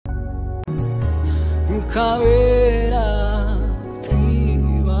ukawera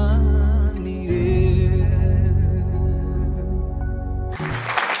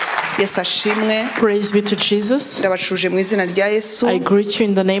Yes, ashimwe. Praise be to Jesus. Ndabashuje mu izina rya Yesu. I greet you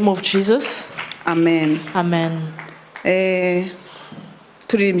in the name of Jesus. Amen. Amen.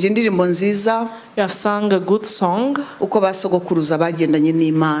 Turirimbye indirimbo nziza. We have sung a good song. Uko basogokuruza bagendanye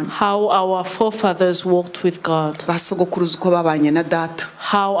n'Imana. How our forefathers walked with God. Basogokuruza uko babanye na Data.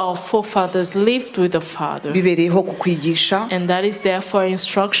 How our forefathers lived with the Father. Bibereyeho kukwigisha. And that is therefore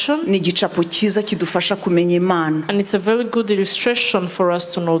instruction. Ni igicapo cyiza kidufasha kumenya Imana. And it's a very good illustration for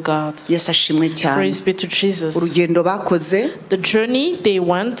us to know God. Yes, ashimwe cyane. Praise be to Jesus. Urugendo bakoze. The journey they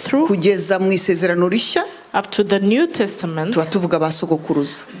went through. Kugeza mu isezerano rishya. Up to the New Testament,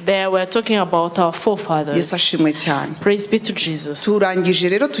 there we're talking about our forefathers. Yes, ashimwe cyane. Praise be to Jesus. Turangije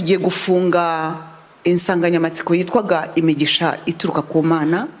rero tugiye gufunga insanganyamatsiko yitwaga imigisha ituruka ku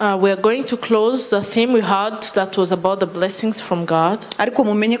Mana. We are going to close the theme we had that was about the blessings from God. Ariko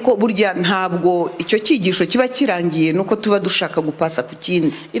mumenye ko burya ntabwo icyo cyigisho kiba kirangiye nuko tuba dushaka gupasa ku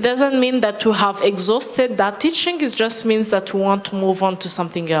kindi. It doesn't mean that we have exhausted that teaching, it just means that we want to move on to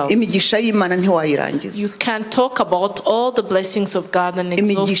something else. Imigisha y'Imana ntiwayirangiza. You can talk about all the blessings of God and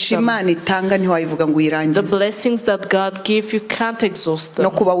exhaust them. Imigisha Imana itanga ntiwayivuga ngo uyirangize. The blessings that God gives, you can't exhaust them. No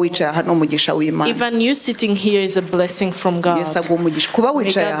kuba wicaye hano umugisha w'Imana. Even you sitting here is a blessing from God. Yes, kuba May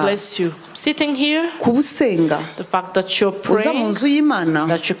wicaye God bless you. Sitting here, kubusenga, the fact that you're praying,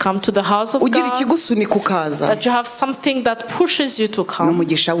 that you come to the house of God, that you have something that pushes you to come,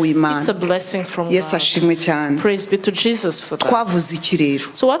 it's a blessing from God. Praise be to Jesus for that.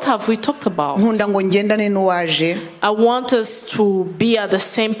 So what have we talked about? I want us to be at the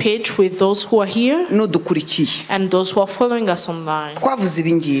same page with those who are here and those who are following us online.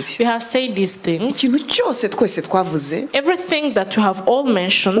 We have said these things. Everything that you have all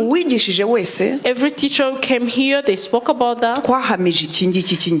mentioned, every teacher who came here, they spoke about that.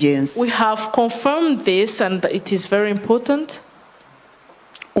 We have confirmed this, and it is very important.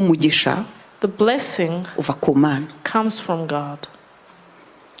 The blessing comes from God.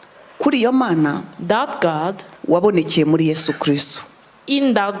 That God,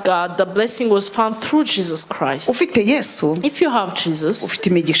 in that God, the blessing was found through Jesus Christ. If you have Jesus,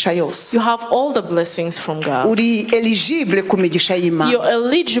 you have all the blessings from God. You're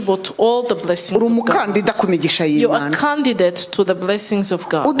eligible to all the blessings of God. You're a candidate to the blessings of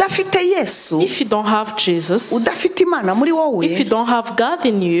God. If you don't have Jesus, if you don't have God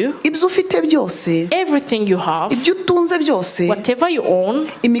in you, everything you have, whatever you own,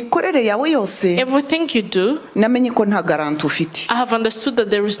 everything you do, I have understood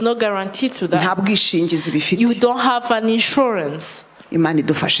that there is no guarantee to that. You don't have an insurance.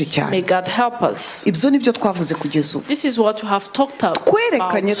 May God help us. This is what we have talked about up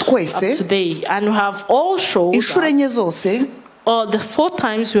today, and we have all showed the 4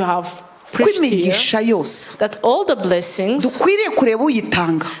 times we have preached here, that all the blessings,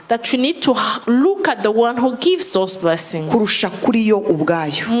 that you need to look at the one who gives those blessings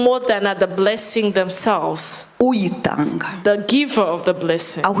more than at the blessing themselves, the giver of the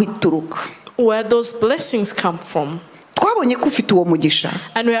blessing, where those blessings come from.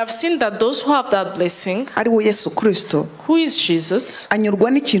 And we have seen that those who have that blessing, who is Jesus,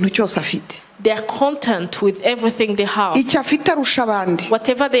 they are content with everything they have.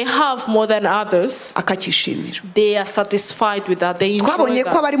 Whatever they have more than others, they are satisfied with that. They enjoy that.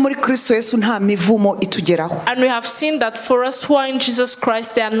 And we have seen that for us who are in Jesus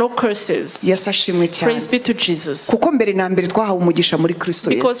Christ, there are no curses. Praise be to Jesus.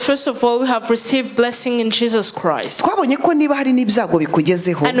 Because first of all, we have received blessing in Jesus Christ. And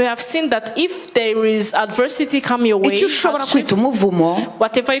we have seen that if there is adversity come your way,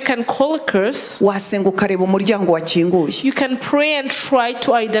 whatever you can call a curse, you can pray and try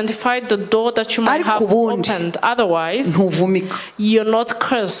to identify the door that you might have opened. Otherwise, you're not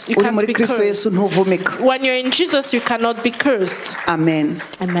cursed. You can't be cursed. When you're in Jesus, you cannot be cursed. Amen.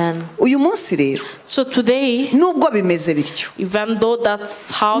 Amen. So today, even though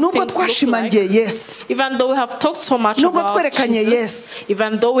that's how things look like, even though we have talked so much about Jesus,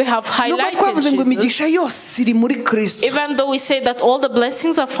 even though we have highlighted Jesus, even though we say that all the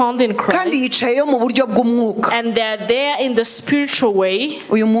blessings are found in Christ, and they are there in the spiritual way,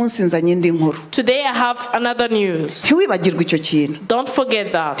 today I have another news. Don't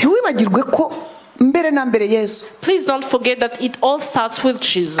forget that. Please don't forget that it all starts with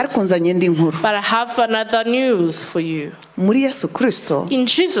Jesus. But I have another news for you. In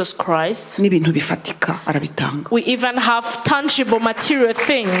Jesus Christ, we even have tangible material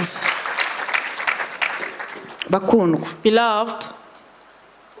things. Beloved,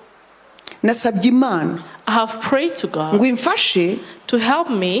 nasabye Imana I have prayed to God ngo imfashe to help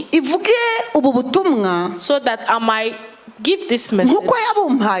me ivuge ubu butumwa so that I might give this message nkuko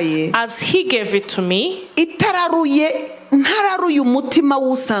yabumpaye as he gave it to me, ntararuye umutima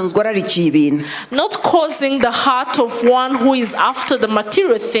w'usanzwe ararikiye ibintu, not causing the heart of one who is after the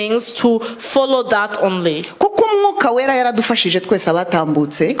material things to follow that only. kuko umwuka wera yaradufashije twese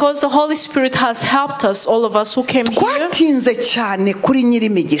abatambutse, Because the Holy Spirit has helped us, all of us who came here. twatinze cyane kuri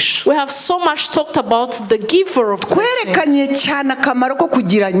nyirimigisha, We have so much talked about the giver of blessing, twerekanye cyane akamaro ko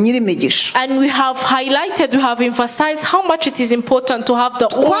kugira nyirimigisha, and we have highlighted, we have emphasized how much it is important to have the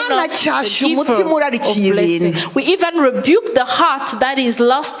owner, the giver of blessing. We even rebuke the heart that is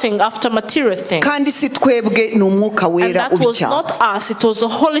lusting after material things. kandi si twebwe ni umwuka And wera that was ubicyaha. not us, it was the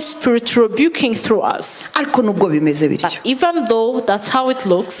Holy Spirit rebuking through us. Ariko nubwo bimeze bityo, But even though that's how it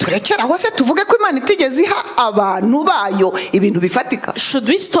looks, turekera hose tuvuge ko Imana itigeze iha abantu bayo ibintu bifatika? should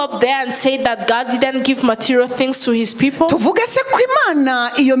we stop there and say that God didn't give material things to his people? tuvuge se ko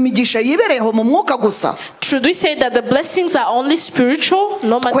Imana iyo migisha yibereyeho mu mwuka gusa? Should we say that the blessings are only spiritual,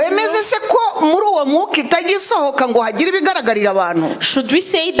 no material? twemeze se ko muri uwo mwuka itajya isohoka ngo hagire ibigaragarira abantu? Should we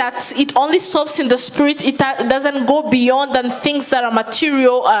say that it only stops in the spirit, it doesn't go beyond than things that are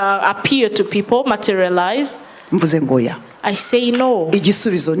material appear to people, materialize? mvuze ngo ya. I say no.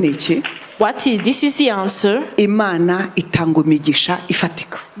 igisubizo ni iki? This is the answer. Imana itanga imigisha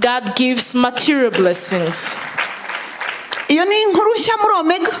ifatika. God gives material blessings. iyo ni inkuru nshya muri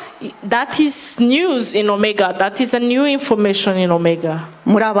Omega. That is news in Omega. That is a new information in Omega.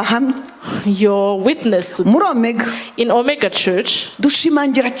 muri abahamya. Your witness to muri Omega. In Omega Church,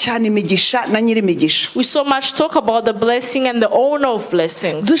 dushimangira cyane imigisha na nyirimigisha. we so much talk about the blessing and the owner of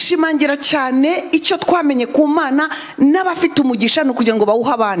blessings. dushimangira cyane icyo twamenye ku Mana n'abafite umugisha no kugira ngo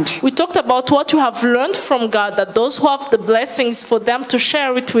bawuhe abandi. We talked about what you have learned from God, that those who have the blessings for them to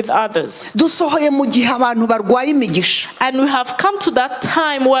share it with others. dusohoye mu gihe abantu barwaye imigisha. And we have come to that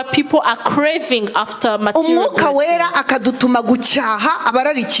time where people are craving after material umwuka wera blessings. akadutuma gucyaha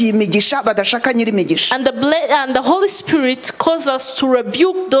abararikiye imigisha badashaka nyirimigisha. And the Holy Spirit causes us to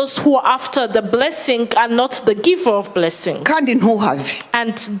rebuke those who are after the blessing and not the giver of blessing. kandi ntuhave.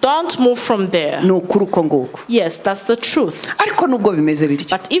 And don't move from there. ni ukuri uko nguko. Yes, that's the truth. ariko nubwo bimeze bityo,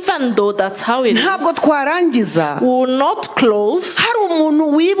 But even though that's how it ntabwo is, twarangiza. we will not close. hari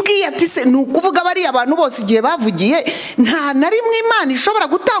umuntu wibwiye ati se ni ukuvuga bariya abantu bose igihe bavugiye nta na rimwe Imana ishobora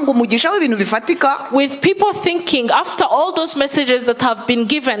gutanga umugisha w'ibintu bifatika? With people thinking, after all those messages that have been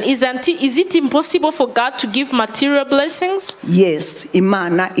given, is it impossible for God to give material blessings? Yes,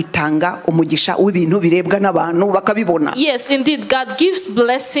 Imana itanga umugisha w'ibintu birebwa n'abantu bakabibona. Yes, indeed, God gives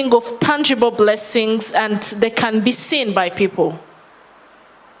blessing of tangible blessings and they can be seen by people.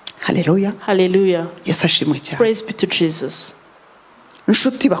 Haleluya. Hallelujah. Yesu ashimwe cyane. Praise be to Jesus.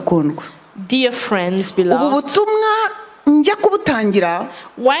 Nshuti bakundwa, Dear friends, ubu beloved, butumwa njya kubutangira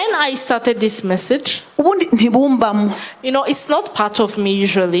when I started this message, ubundi ntibumbamo. it's not part of me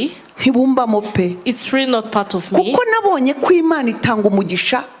usually. ntibumbamo pe. It's really not part of me. kuko nabonye ko Imana itanga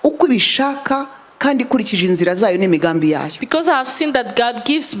umugisha uko ibishaka kandi ikurikije inzira zayo n'imigambi yayo. Because I have seen that God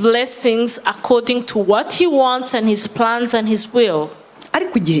gives blessings according to what He wants and His plans and His will.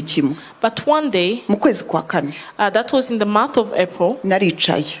 ariko igihe kimwe But one day, mu kwezi kwa kane that was in the month of April,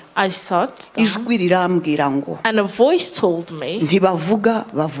 naricaye, I sat down, ijwi rirambwira ngo and a voice told me, ntibavuga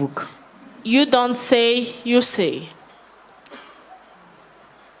bavuga. you don't say, you say.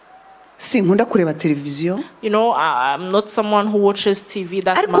 sinkunda kureba televiziyo, I'm not someone who watches TV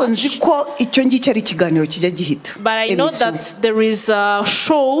that ariko nzi much. ko icyo ngicyo ari ikiganiro kijya gihita. But I know that there is a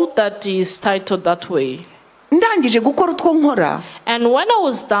show that is titled that way. ndangije gukora utwo nkora, And when I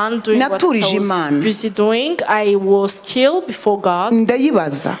was done doing what I naturije was Imana. busy doing, I was still before God.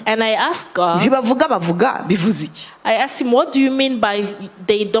 ndayibaza And I asked God, ntibavuga bavuga bivuze iki? I asked Him, what do you mean by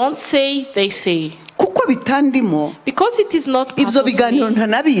they don't say, they say? kuko bitandimo Because it is not part ibyo of biganiro me.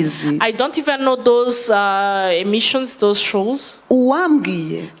 ntanabizi. I don't even know those emissions, those shows.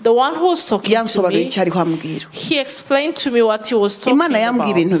 uwambwiye The one who was talking to yansobanuriye me, icyo ariho ambwira. he explained to me what he was talking Imana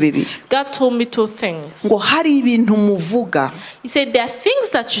yambwiye ibintu about. bibiri, God told me two things. ngo hari ibintu muvuga, He said, there are things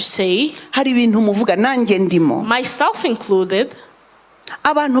that you say, hari ibintu muvuga nanjye ndimo, myself included,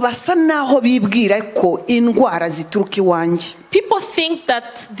 abantu basa naho bibwira ko indwara zituruka iwanjye. people think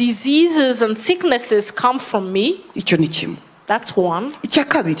that diseases and sicknesses come from me. icyo ni kimwe. That's one. icya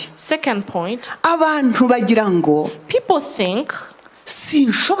kabiri, Second point, abantu bagira ngo people think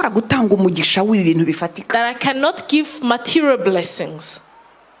sinshobora gutanga umugisha w'ibintu bifatika. that I cannot give material blessings.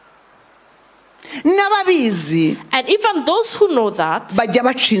 n'ababizi And even those who know that, bajya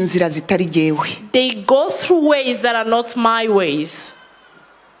baca inzira zitari jyewe. they go through ways that are not my ways.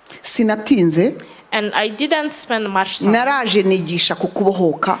 sinatinze. And I didn't spend much time. Naraje nigisha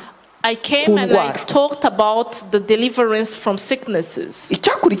kukubohoka. I came and I talked about the deliverance from sicknesses.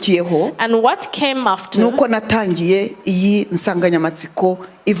 And what came after nuko natangiye iyi nsanganyamatsiko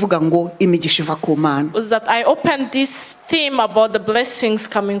ivuga ngo imigisha iva ku Mana. Was that I opened this theme about the blessings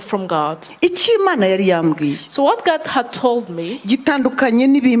coming from God. Iki Imana yari yambwiye. So what God had told me gitandukanye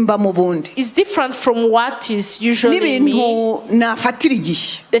n'ibimba mu bundi. Is different from what is usually me. Nafatira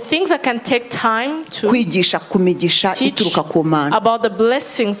igihe. The things I can take time to kwigisha ku migisha ituruka ku Mana. About the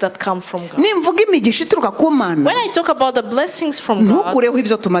blessings that come from God. Nimvuga imigisha ituruka ku Mana. When I talk about the blessings from God, ntukureho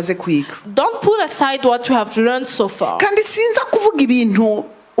ibyo tumaze kwiga. Don't put aside what you have learned so far. Kandi sinza kuvuga ibintu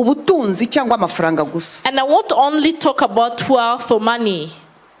ubutunzi cyangwa amafaranga gusa. And I won't only talk about wealth or money.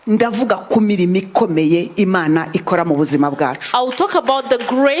 Ndavuga ku mirimo ikomeye Imana ikora mu buzima bwacu. I will talk about the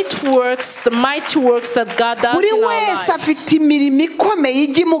great works, the mighty works that God does in our lives. afite imirimo ikomeye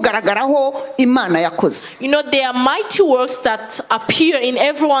ijya imugaragaraho Imana yakoze. You know, there are mighty works that appear in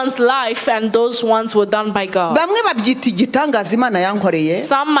everyone's life, and those ones were done by God. Bamwe babyita igitangaza Imana yankoreye.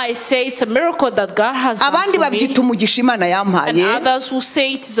 Some might say it's a miracle that God has done abandi babyita umugisha Imana yampaye. And others will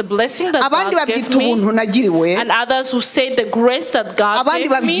say it is a blessing that abandi God gave babyita ubuntu nagiriwe. And others will say the grace that God gave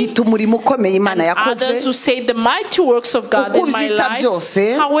me. And others who say the mighty works of God in my life,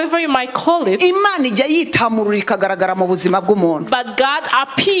 however you might call it. But God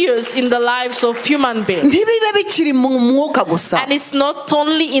appears in the lives of human beings. And it's not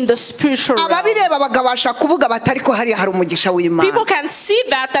only in the spiritual realm. People can see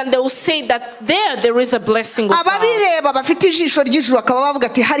that and they will say that there is a blessing of God.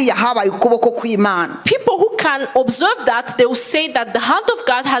 People who can observe that, they will say that the hand of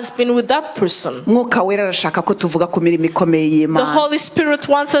God has been with that person. The Holy Spirit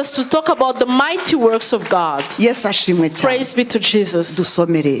wants us to talk about the mighty works of God. Praise be to Jesus.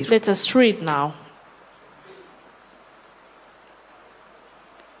 Let us read now.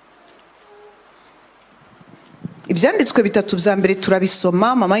 Ibyanditswe bitatu bya mbere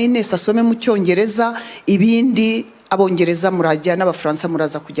turabisoma, mama Ines asome mu Cyongereza, ibindi abongereza murajya n'abafaransa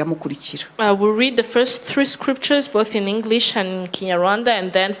muraza kujya mukurikira. We'll read the first 3 scriptures both in English and in Kinyarwanda,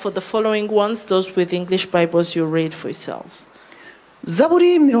 and then for the following ones, those with English Bibles, you read for yourselves.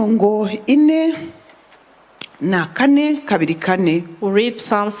 Zaburi 44:4. We'll read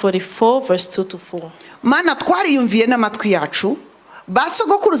Psalm 44 verse 2 to 4. Mana twariyumviye n'amatwi yacu,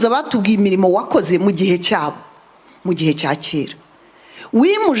 basogokuruza batubwiye imirimo wakoze mu gihe cyabo, mu gihe cya kera.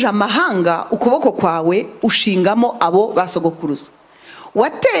 Wimuje amahanga ukuboko kwawe ushingamo abo basogokuruza.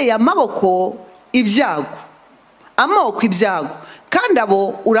 Wateye amaboko ibyago, amoko ibyago, kandi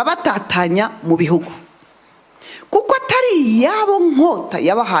abo urabatatanya mu bihugu. Kuko atari yabo nkota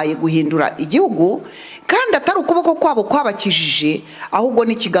yabahaye guhindura igihugu, kandi atari ukuboko kwabo kwabakijije, ahubwo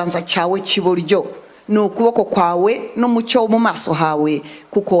n'ikiganza cyawe cy'iburyo, ni ukuboko kwawe n'umucyo mu maso hawe,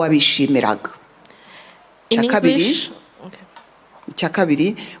 kuko wabishimiraga.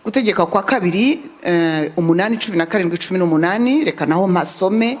 Cyakabiri gutegeka kwa kabiri 8:17-18. Reka naho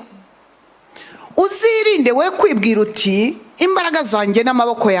mpasome. Uzirinde we kwibwira uti imbaraga zanjye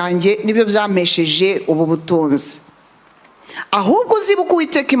n'amaboko yanjye nibyo byampesheje ubu butunzi. Ahubwo uzibuka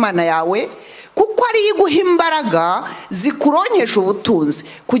Uwiteka Imana yawe, kuko ari iguha imbaraga zikuronkesha ubutunzi,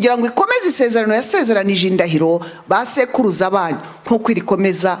 kugira ngo ikomeze isezerano yasezeranije indahiro basekuruza banyu, nkuko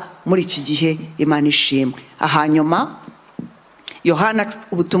irikomeza muri iki gihe. Imana ishimwe. Ahanyuma Yohana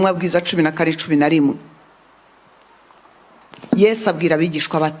ubutumwa bwiza 14:11. Yesu abwira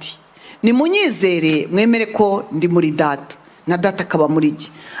abigishwa bati, nimunyizere mwemere ko ndi muri Data na Data akaba muri jye.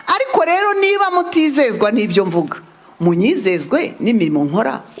 Ariko rero niba mutizezwa n'ibyo mvuga, munyizezwe n'imirimo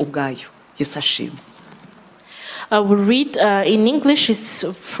nkora ubwayo. Yesu ashimwe. I will read in English, it's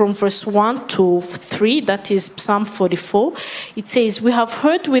from verse 1 to 3, that is Psalm 44. It says, we have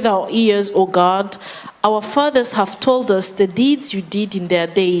heard with our ears, O God, our fathers have told us the deeds you did in their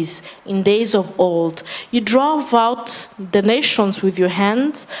days, in days of old. You drove out the nations with your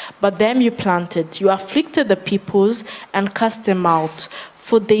hand, but them you planted. You afflicted the peoples and cast them out.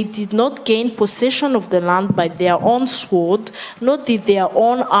 For they did not gain possession of the land by their own sword, nor did their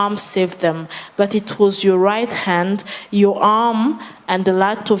own arm save them. But it was your right hand, your arm, and the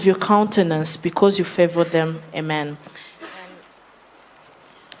light of your countenance, because you favored them. Amen.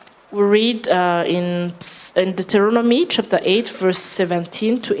 We read in Deuteronomy chapter 8, verse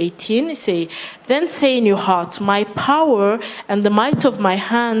 17-18. It says, then say in your heart, my power and the might of my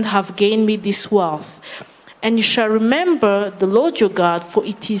hand have gained me this wealth. And you shall remember the Lord your God, for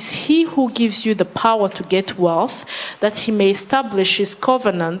it is he who gives you the power to get wealth, that he may establish his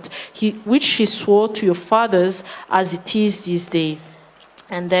covenant, which he swore to your fathers, as it is this day.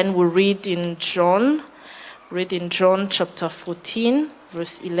 And then we read in John chapter 14,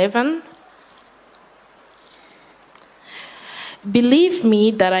 verse 11. Believe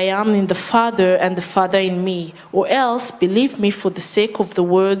me that I am in the Father and the Father in me, or else believe me for the sake of the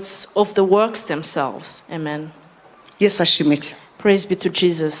words of the works themselves. Amen. Yes, ashimwe. Praise be to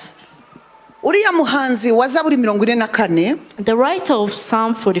Jesus. Uriya muhanzi wa Zaburi 44, the writer of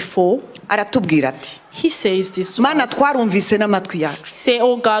Psalm 44, aratubwira ati, he says this to Mana us. twarumvise n'amatwi yacu. Say,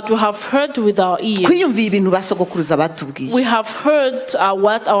 oh God, we have heard with our ears. Twiyumviye ibintu basogokuruza batubwiye. We have heard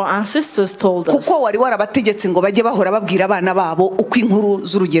what our ancestors told us. Kuko wari warabategetse ngo bajye bahora babwira abana babo uko inkuru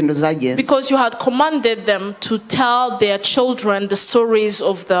z'urugendo zagenze. Because you had commanded them to tell their children the stories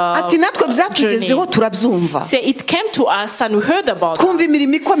of the ati natwe byatugezeho turabyumva. Say, it came to us and we heard about it. Twumva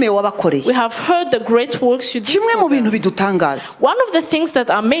imirimo ikomeye wabakoreye. We have heard the great works you did. Kimwe mu bintu bidutangaza. One of the things that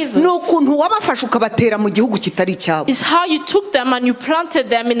amazes us n'ukuntu wabafashe ukabatera mu gihugu kitari cyabo. is how you took them and you planted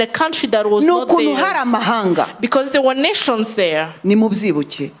them in a country that was not n'ukuntu hari theirs. amahanga. Because there were nations there.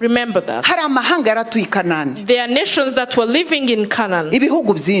 Nimubyibuke. Remember that. Hari amahanga yaratuye Kanani. There are nations that were living in Canaan.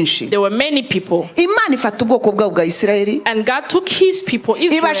 Ibihugu byinshi. There were many people. Imana ifata ubwoko bwabo bwa Isirayeli. And God took his people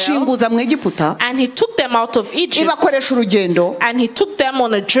Israel. Ibashinguza mu Egiputa. And he took them out of Egypt. Ibakoresha urugendo. And he took them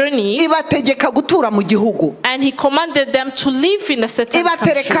on a journey. Ibategeka gutura mu gihugu. And he commanded them to live in a certain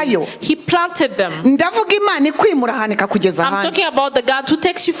country. He planted them. Ndavuga Imana ikwimura hanika kugeza I'm handi. talking about the God who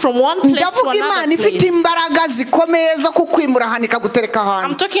takes you from one place to Ndavuga Imana another ifite place. imbaraga zikomeye zo kukwimura hanika gutereka handi.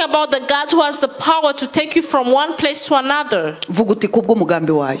 I'm talking about the God who has the power to take you from one place to another. Vuga uti kubwo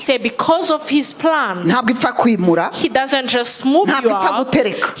umugambi wayo. Say, because of his plan. Ntabwo ipfa kwimura. He doesn't just move you out.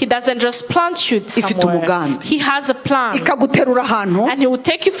 He doesn't just plant you somewhere. He has a plan. Ikaguterura ahantu. And he will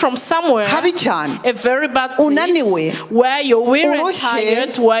take you from somewhere, habi cyane, a very bad place, where you're weary and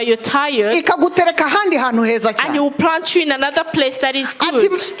tired, where you're tired, ikagutereka ahandi hantu heza cyane. and he will plant you in another place that is good.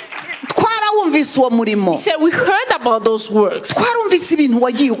 Twarawumvise uwo murimo. He said, we heard about those works. Twarumvise ibintu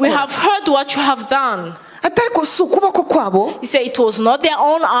wagiye ukora. We have heard what you have done. Atariko si ukuboko kwabo. He said it was not their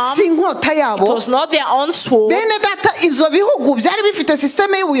own arm. Si inkota yabo. It was not their own sword. Bene data ibyo bihugu byari bifite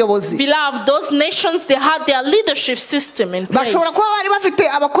systeme y'ubuyobozi. Beloved, those nations, they had their leadership system in place. Bashobora kuba bari bafite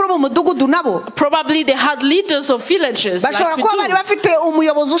abakuru mu mudugudu nabo. Probably they had leaders of villages. Bashobora kuba bari bafite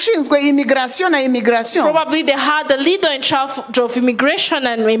umuyobozi ushinzwe immigration na immigration. Probably they had a leader in charge of immigration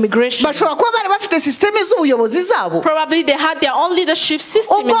and immigration. Bashobora kuba bari bafite systeme z'ubuyobozi zabo. Probably they had their own leadership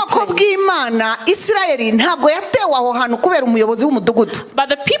system in place. Ubwoko bw'Imana Isirayeli ntabwo yatewe aho hantu kubera umuyobozi w'umudugudu. But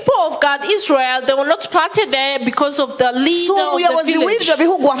the people of God, Israel, they were not planted there because of the leader of the village.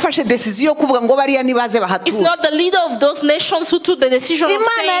 It's not the leader of those nations who took the decision of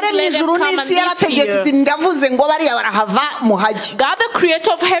saying, let them come and live here. God, the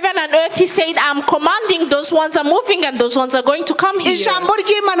creator of heaven and earth, he said, I'm commanding those ones are moving and those ones are going to come here. The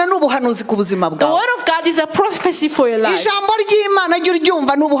word of God is a prophecy for your life. The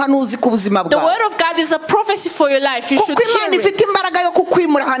word of God is a prophecy for your life. You should hear it.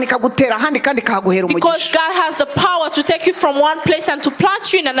 Because God has the power to take you from one place and to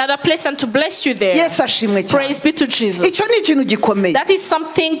plant you in another place and to bless you there. Praise be to Jesus. That is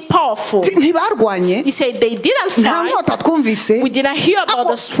something powerful. He said they didn't fight. We didn't hear about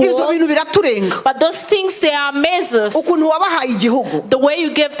the sword. But those things, they are amazes. The way you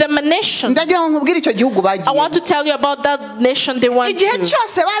gave them a nation. I want to tell you about that nation they went to.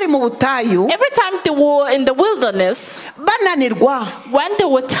 Every time they were in the wilderness, when they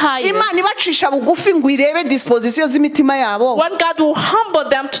were tired, when God will humble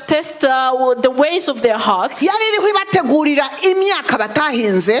them to test the ways of their hearts, He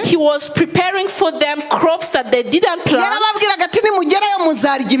was preparing for them crops that they didn't plant.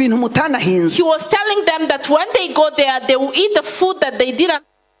 He was telling them that when they go there, they will eat the food that they didn't.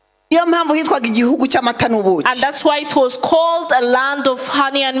 And that's why it was called a land of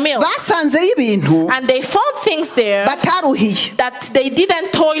honey and milk. And they found things there that they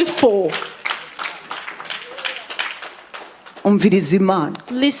didn't toil for.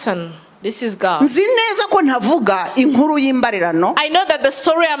 Listen, this is God. I know that the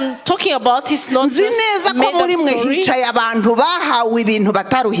story I'm talking about is not just made up story.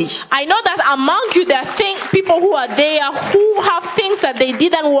 I know that among you there are people who are there who have things that they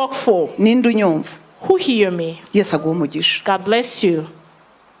didn't work for. Who hear me? God bless you.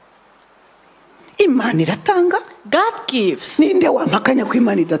 God gives. Who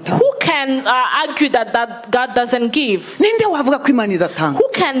can argue that God doesn't give? Who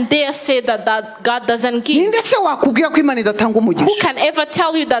can dare say that God doesn't give? Ninde se wakubwira ko Imana idatanga umugisha? Who can ever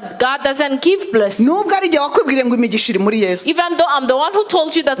tell you that God doesn't give blessings? Nubwo ari jye wakwibwira ngo imigisha iri muri Yesu. Even though I'm the one who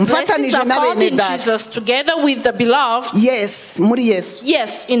told you that blessings are found in Jesus together with the beloved. Yes, muri Yesu.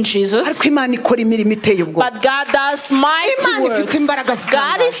 Yes, in Jesus. Ariko Imana ikora imirimo iteye ubwoba. But God does mighty works.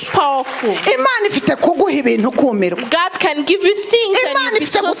 God is powerful. Imana ifite kuguha ibintu kumirwa. God can give you things and you be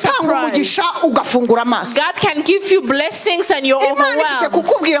so surprised. God can give you blessings and you're overwhelmed.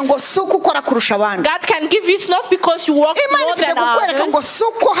 God can give you, it's not because you work more than others.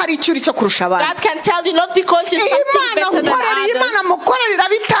 God can tell you not because you're something better than others.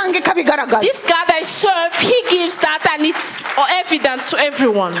 This God I serve, He gives that and it's evident to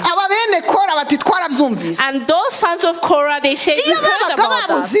everyone. And those sons of Korah, they say, you heard about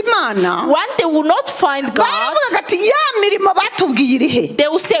that. When they will not find God, they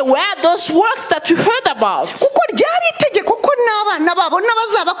will say, where are those works that we heard about? Because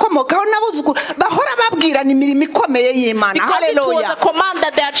it was a command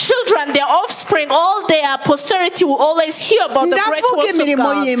that their children, their offspring, all their posterity will always hear about the great works of God.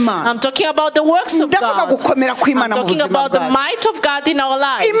 I'm talking about the works of God. I'm talking about the might of God in our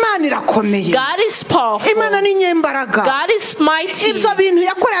lives. God is powerful. God is mighty.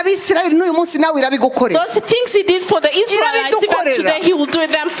 Those things He did for the Israelites, even today He will do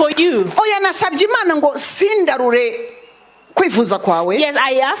them for you. Yes,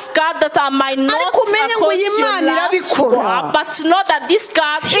 I ask God that I might not oppose your last, but know that this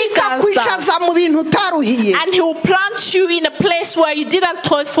God, He does that. And He will plant you in a place where you didn't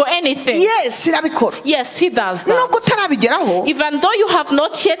toil for anything. Yes, He does that. Even though you have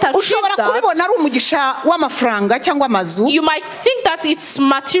not yet achieved that, you might think that it's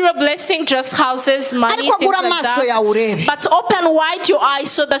material blessing, just houses, money, things like that. But open wide your eyes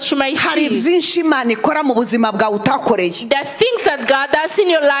so that you may see. There are things that God does in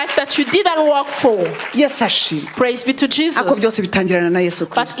your life that you didn't work for. Praise be to Jesus.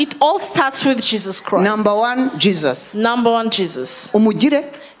 But it all starts with Jesus Christ. Number one, Jesus.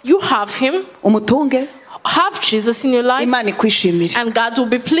 You have Him. Have Jesus in your life, and God will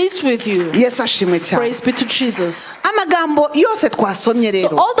be pleased with you. Praise be to Jesus. So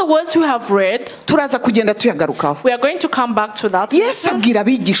all the words we have read, we are going to come back to that.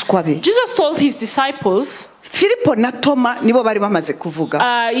 Jesus told His disciples, it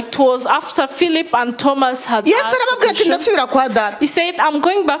was after Philip and Thomas had asked. He said, I'm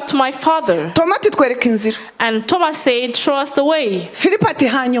going back to my Father. And Thomas said, show us the way. Philip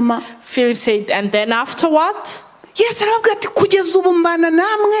said, and then after what?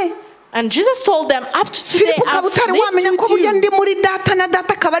 And Jesus told them, up to today, I've lived with you.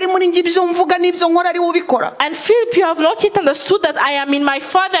 And Philip, you have not yet understood that I am in my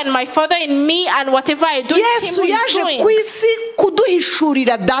Father and my Father in me, and whatever I do, it's Him who is doing.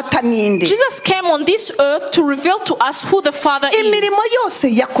 Jesus came on this earth to reveal to us who the Father is.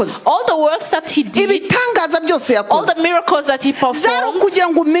 All the works that He did, all the miracles that He performed,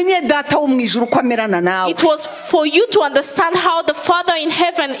 it was for you to understand how the Father in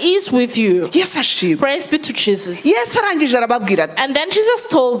heaven is with you. Praise be to Jesus. And then Jesus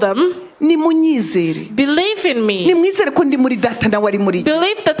told them, believe in me. Believe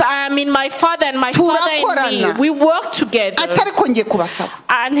that I am in my Father and my Father in me. We work together.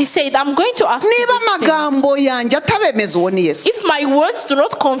 And He said, I'm going to ask you this thing. If my words do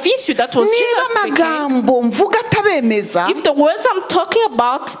not convince you, that was Jesus speaking. If the words I'm talking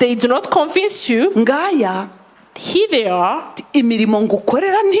about, they do not convince you, here they are. The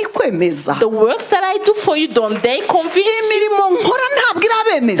works that I do for you, don't they convince you?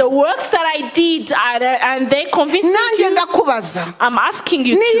 The works that I did, and they convince you? I'm asking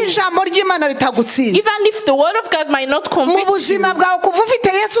you too. Even if the word of God might not convince you,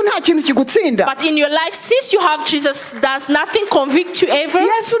 but in your life, since you have Jesus, does nothing convict you ever?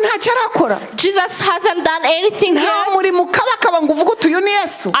 Jesus hasn't done anything yet.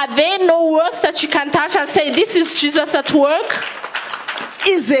 Are there no works that you can touch and say, this is Jesus at work?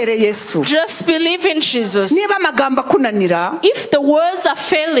 Just believe in Jesus. If the words are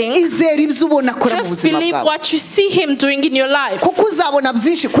failing, just believe what you see Him doing in your life, because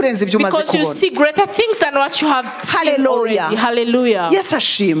you see greater things than what you have seen already. Hallelujah.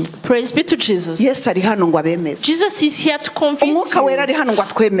 Praise be to Jesus. Jesus is here to convince you.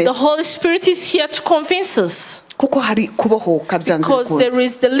 The Holy Spirit is here to convince us. kuko hari kubohoka byanze because there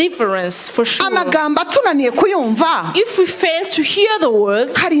is deliverance for sure. Amagambo atunaniye kuyumva, if we fail to hear the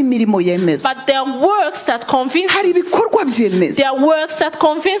words, hari imirimo yemeza, but there are works that convince, hari ibikorwa byemeza, there are works that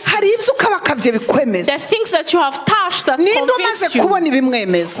convince, hari ibyo ukabakabye bikwemeza, there are things that you have touched that convince you, kubona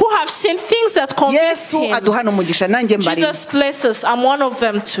ibimwemeza, who have seen things that convince him. Yesu aduhana umugisha nanjye mbari. Jesus blesses, I'm one of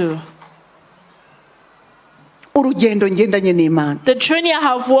them too. Urugendo ngendanye n'Imana, the journey I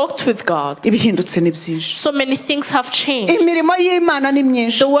have walked with God, ibihindutse ni byinshi, so many things have changed. Imirimo y'Imana ni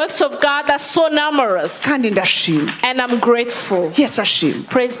myinshi, the works of God are so numerous, kandi ndashima, and I'm grateful. Yes, ashima.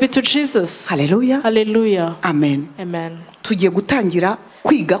 Praise be to Jesus. Hallelujah. Hallelujah. Amen. Amen. Tugiye gutangira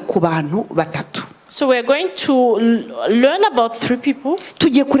kwiga ku bantu batatu. So we're going to learn about 3 people.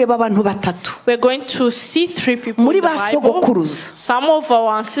 Tugiye kureba abantu batatu. We're going to see 3 people muri in the Bible. basogokuruza, Some of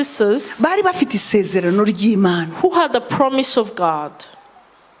our ancestors bari bafite isezerano ry'Imana, who had the promise of God.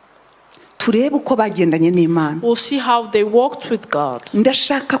 turebe uko bagendanye n'Imana. We'll see how they walked with God.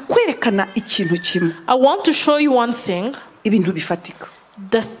 Ndashaka kwerekana ikintu kimwe, I want to show you one thing. ibintu bifatika,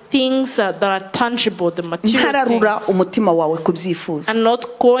 The things that are tangible, the material ntararura things, umutima wawe kubyifuza, and not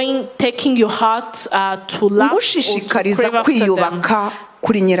taking your heart to last or to ngushishikariza crave after them. kwiyubaka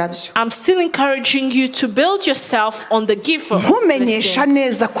kuri nyirabyo, I'm still encouraging you to build yourself on the giver of nkumenyesha blessing,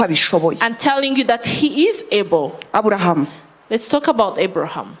 neza ko abishoboye. and telling you that he is able. Aburahamu, Let's talk about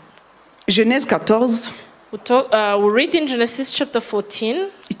Abraham. Genèse 14, We'll read in Genesis chapter 14.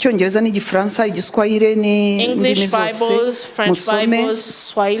 Icyongereza n'Igifaransa, Igiswahili n'indimi English Bibles, zose French musome. Bibles,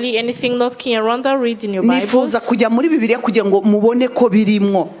 Swahili, anything not Kinyarwanda, read in your Nifuza Bibles. kujya muri Bibiliya kugira ngo mubone ko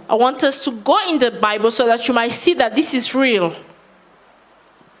birimwo. I want us to go in the Bible so that you might see that this is real.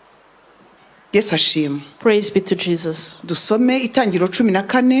 Yesu ashimwe. Praise be to Jesus. Dusome Itangiriro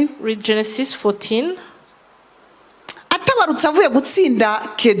 14. Read Genesis 14. Atabarutse avuye gutsinda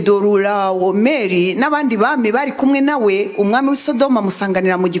Kedorulawomeri n'abandi bami bari kumwe nawe, umwami w'Isodoma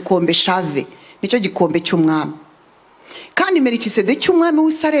amusanganira mu gikombe Shave, nicyo gikombe cy'umwami. Kandi Melikisedeki umwami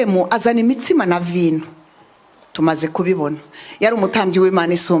w'Isalemu azana imitsima na vino. Tumaze kubibona, yari umutambyi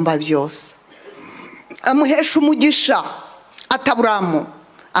w'Imana isumba byose. Amuhesha umugisha, Aburahamu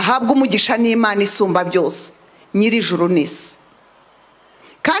ahabwa umugisha n'Imana isumba byose, nyiri ijuru n'isi.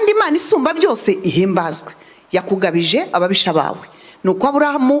 Kandi Imana isumba byose ihimbazwe, yakugabije ababisha bawe. Nuko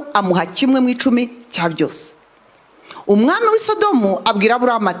Aburahamu amuha kimwe mu 10 cya byose. Umwami w'Isodomu abwira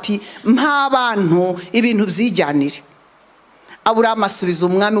Aburahamu ati, mpa abantu ibintu byijyanire. Aburahamu asubiza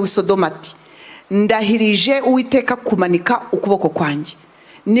umwami w'Isodomu ati, ndahirije Uwiteka kumanika ukuboko kwanjye,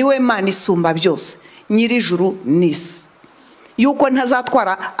 niwe Mana isumba byose, nyiri ijuru n'isi, yuko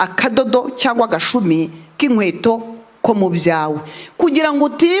ntazatwara akadodo cyangwa agashumi k'inkweto ko mu byawe, kugira ngo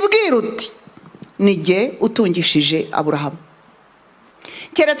utibwira uti nige utungishije Aburahamu.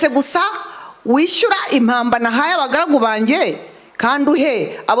 Keretse gusa wishyura impamba nahaye abagaragu banjye, kandi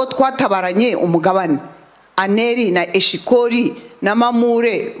uhe abo twatabaranye umugabane, Aneri na Eshikori na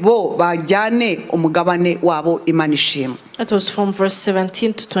Mamure bo bajyane umugabane wabo. Imana ishimwe. That was from verse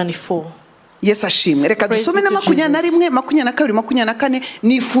 17 to 24. Yesu ashimwe. Reka dusome na 21, 22, 24.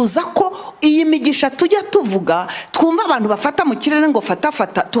 Nifuza ko iyi migisha tujya tuvuga twumva abantu bafata mu kirere ngo fata,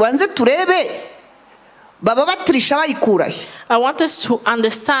 tubanze turebe baba batirisha bayikurahe. I want us to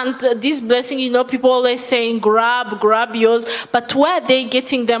understand this blessing. You know, people always saying grab yours, but where are they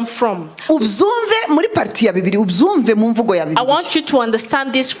getting them from? Ubyumve muri parti ya Bibiri, ubyumve mu mvugo ya Bibiri. I want you to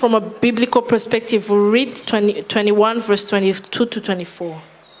understand this from a biblical perspective. We'll read 21 verse 22 to 24.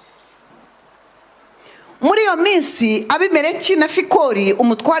 Muri iyo minsi Abimeleki na Fikori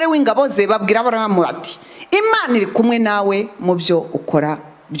umutware w'ingabo ze babwira Aburahamu ati, Imana iri kumwe nawe mu byo ukora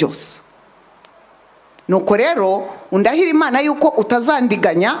byose. Nuko rero undahira Imana yuko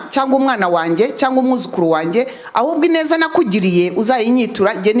utazandiganya cyangwa umwana wanjye cyangwa umwuzukuru wanjye, ahubwo ineza nakugiriye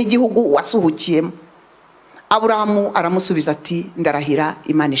uzayinyitura je n'igihugu wasuhukiyemo. Aburahamu aramusubiza ati, ndarahira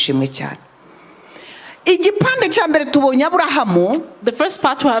Imana ishimwe cyane. Igipande cya mbere tubonye Aburahamu, the first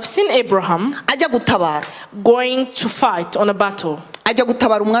part we have seen Abraham ajya gutabara, going to fight on a battle. Ajya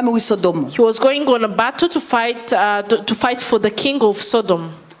gutabara umwami w'Isodomu. He was going on a battle to fight for the king of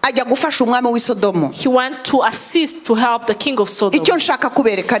Sodom. Ajya gufasha umwami w'Isodomu. He went to assist to help the king of Sodom. Icyo nshaka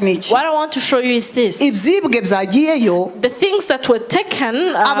kubereka niki? What I want to show you is this. Ibyibwe byagiyeyo, The things that were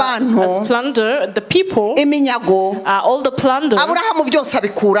taken as plunder, the people, iminyago, all the plunder, Aburahamu byose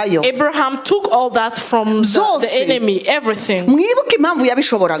abikurayo. Abraham took all that from the enemy, everything. Mwibuke impamvu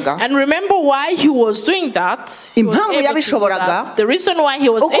yabishoboraga. And remember why he was doing that. Impamvu yabishoboraga, the reason why he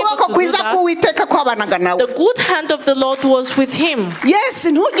was able to do that, ukuboko kwiza k'Uwiteka kwabanaga nawe. the good hand of the Lord was with him. Yes,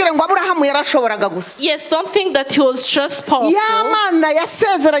 ntujye ntugire ngo Aburahamu yarashoboraga gusa. Yes, don't think that he was just powerful. Yamana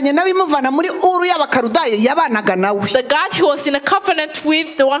yasezeranye nawe imuvana muri Uru y'Abakarudayo yabanaga nawe. The God he was in a covenant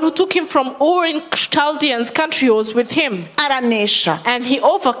with, the one who took him from Ur in Chaldeans country, was with him. Aranesha. And he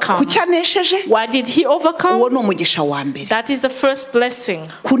overcome. Kuki anesheje? Why did he overcome? Uwo ni umugisha wa mbere. That is the first blessing.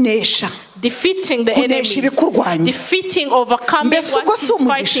 Kunesha. Defeating the enemy. Defeating, overcoming what is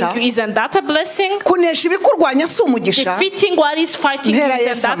fighting you. Isn't that a blessing? Defeating what is fighting you.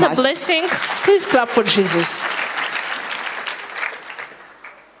 Isn't that a blessing? Please clap for Jesus.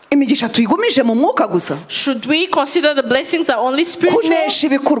 imigisha tuyigumije mu mwuka gusa. Should we consider the blessings are only spiritual? Kunesha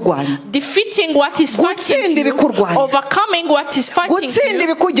ibikurwanya. Defeating what is fighting you. Overcoming what is fighting you.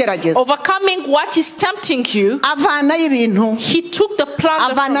 Overcoming what is tempting you. Avana y'ibintu. He took the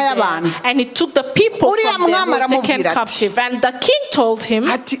plunder from them and he took the people from them who were taken captive. And the king told him,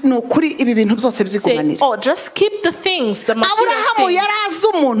 say, oh, just keep the things, the material things.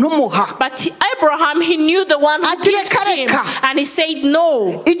 But Abraham, he knew the one who gives him. And he said,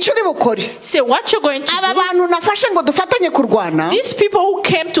 no. Say, what you're going to do? These people who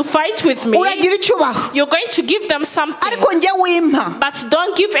came to fight with me, you're going to give them something. But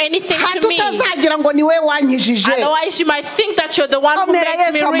don't give anything to me. Otherwise, you might think that you're the one who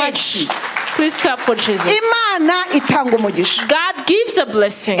makes me rich. Please clap for Jesus. God gives a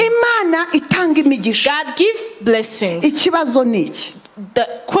blessing. God gives blessings.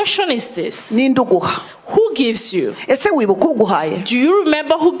 The question is this. Who gives you? Do you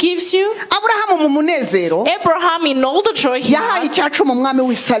remember who gives you? Abraham, in all the joy he had, he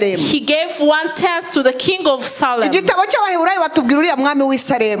gave 1/10 to the king of Salem.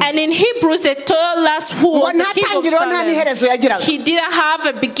 And in Hebrews they told us who was the king of Salem. He didn't have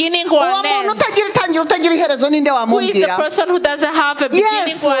a beginning or an end. Who is the person who doesn't have a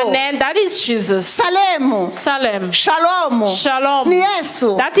beginning or an end? That is Jesus. Salem. Shalom.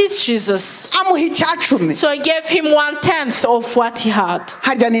 That is Jesus. So he gave him 1/10 of what he had.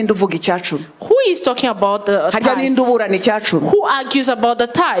 Who is talking about the tithe? Who argues about the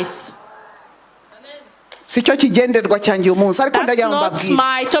tithe? That's not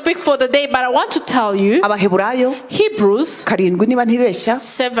my topic for the day, but I want to tell you. Hebrews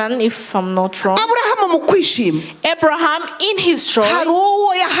 7, if I'm not wrong. Abraham, in his joy,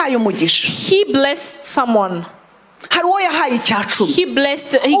 he blessed someone. He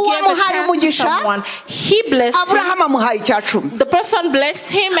blessed, he gave a 10 to someone. He blessed him. The person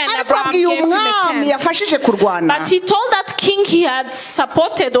blessed him and Abraham gave him a 10. But he told that king he had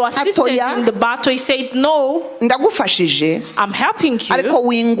supported or assisted in the battle, he said, no, I'm helping you,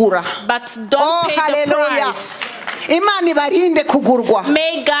 but don't pay the price. May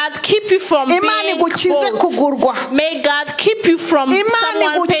God keep you from being bought. May God keep you from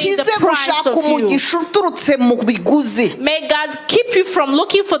someone paying the price of you. May God keep you from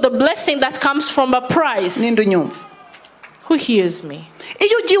looking for the blessing that comes from a price. Who hears me?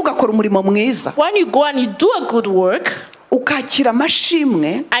 When you go and you do a good work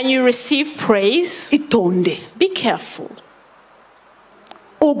and you receive praise, be careful.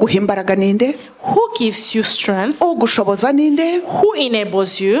 Who gives you strength? Who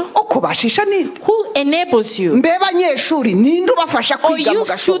enables you? Who enables you? Or you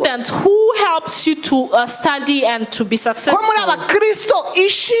student, who helps you to study and to be successful?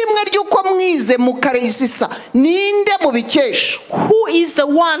 Who is the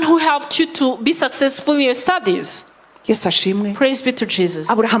one who helped you to be successful in your studies? Praise be to Jesus.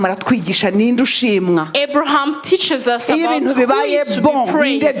 Abraham teaches us about who is to be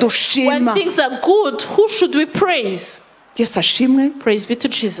praised. When things are good, who should we praise? Praise be to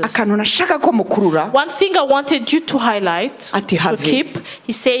Jesus. One thing I wanted you to highlight, to keep,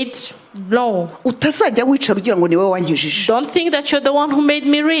 he said, no. Don't think that you're the one who made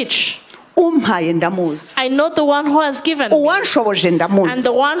me rich. I know the one who has given me, and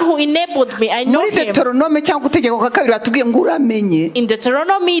the one who enabled me. I know him. In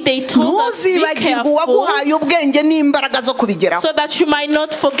Deuteronomy they told us, be careful, so that you might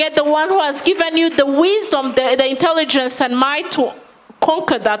not forget the one who has given you the wisdom, the intelligence and might to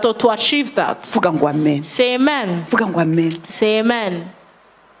conquer that or to achieve that. Say amen. Say amen.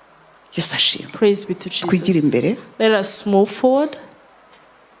 Praise be to Jesus. Let us move forward.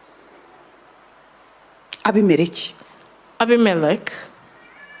 Abimelech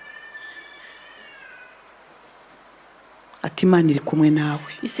ati Imana iri kumwe nawe.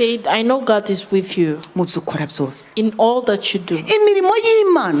 He said, I know God is with you mu byo ukora byose. in all that you do. Imirimo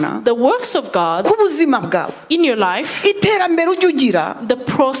y'Imana, The works of God ku buzima bwawe, in your life, iterambere ujya ugira, the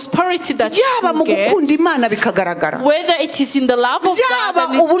prosperity that yaba mu you get, gukunda Imana bikagaragara, whether it is in the love of God byaba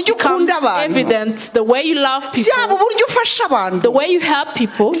and it uburyo becomes ukunda abantu, evident, the way you love byaba people, uburyo ufasha abantu, the way you help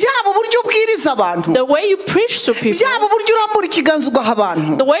people, byaba uburyo ubwiriza abantu, the way you preach to people, byaba uburyo urambura ikiganza ugaha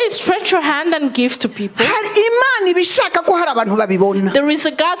abantu. the way you stretch your hand and give to people. Hari Imana ibishaka ko hari abantu babibona. There is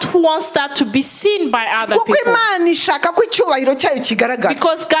a God who wants that to be seen by other kuko people. Imana ishaka ko icyubahiro cyayo kigaragara.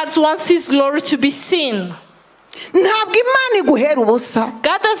 Because God wants His glory to be seen. Ntabwo Imana iguhera ubusa.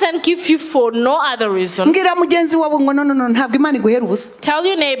 God doesn't give you for no other reason. Mbwira mugenzi wawe ngo no ntabwo Imana iguhera ubusa. Tell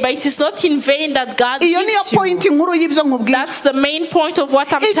your neighbor it is not in vain that God iyo niyo gives you. point nkuru y'ibyo nkubwira. That's the main point of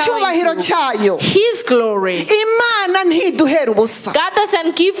what I'm telling icyubahiro you. cyayo, His glory. Imana ntiduhera ubusa. God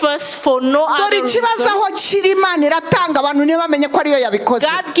doesn't give us for no other dore ikibazo aho kiri, Imana iratanga abantu niba bamenye ko ariyo yabikoze.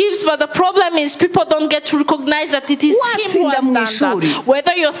 God gives, but the problem is people don't get to recognize that it is Him who has done that.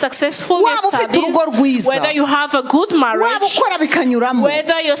 Whether you're successful in your studies, whether you have a good marriage,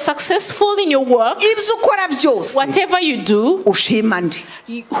 whether you're successful in your work, whatever you do,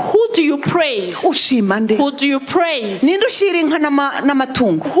 who do you praise? Who do you praise? Who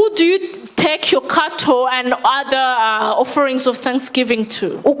do you take your cattle and other offerings of thanksgiving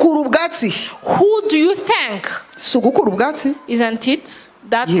to? Who do you thank? Isn't it?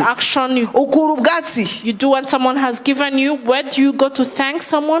 That action you do when someone has given you, where do you go to thank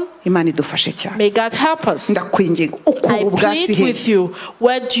someone? May God help us. I plead with you,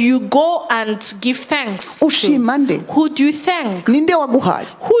 where do you go and give thanks to? Who do you thank?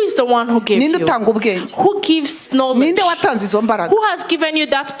 Who is the one who gave you? Who gives knowledge? Who has given you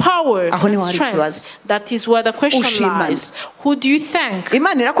that power and strength? That is where the question lies. Who do you thank?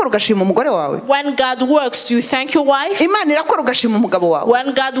 When God works, do you thank your wife?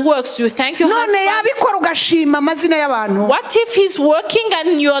 When God works, do you thank your husband? What if He's working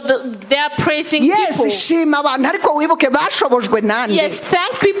and you're there praising people? Yes,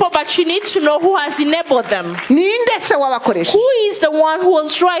 thank people, but you need to know who has enabled them. Who is the one who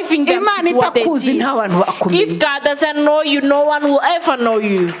was driving them to do what they did? If God doesn't know you, no one will ever know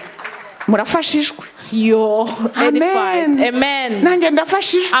you. You're edified. Amen.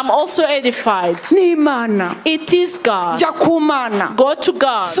 I'm also edified. It is God. Go to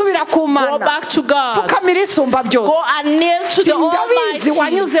God. Go back to God. Go and kneel to the Almighty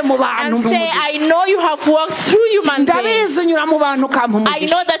and say, I know you have walked through human beings. I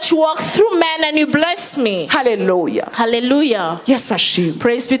know that you walk through men and you bless me. Hallelujah. Hallelujah.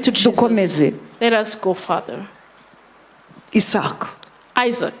 Praise be to Jesus. Let us go, Father.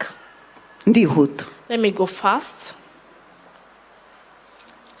 Isaac. Let me go fast.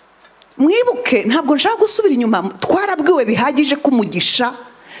 Mwibuke ntabwo nshaka gusubira inyuma, twarabwiwe bihagije ko umugisha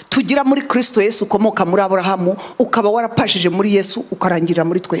tugira muri Kristo Yesu ukomoka muri Aburahamu ukaba warapashije muri Yesu ukarangirira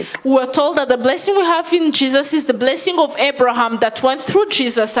muri twebwe. We are told that the blessing we have in Jesus is the blessing of Abraham that went through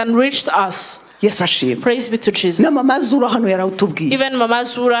Jesus and reached us. Praise be to Jesus. Na Mama Zura hano yarawutubwiye. Even Mama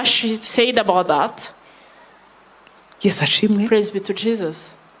Zura, she said about that. Praise be to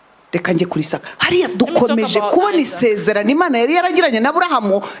Jesus. Reka nje kuri Isaka. Hariya dukomeje kubona isezerano Imana yari yaragiranye na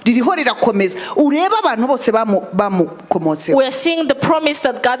Aburahamu ririho rirakomeza. Ureba abantu bose bamukomotseho. We are seeing the promise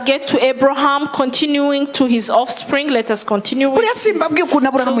that God gave to Abraham continuing to his offspring. Let us continue with this. Simbabwiye ukuntu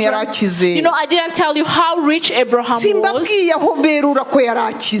Aburahamu yarakize. You know, I didn't tell you how rich Abraham was. Simbabwiye aho berura ko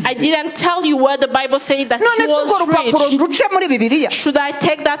yarakize. I didn't tell you where the Bible said that he was rich. Should I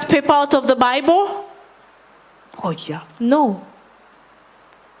take that paper out of the Bible? Oh yeah. No.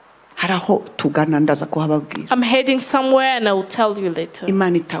 I'm heading somewhere and I will tell you later.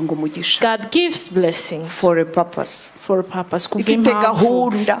 God gives blessings for a purpose. For a purpose.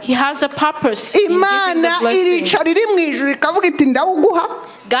 He has a purpose in giving the blessing.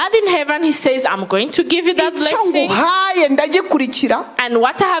 God in heaven, He says, I'm going to give you that blessing. And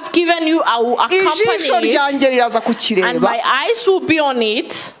what I have given you, I will accompany it. And my eyes will be on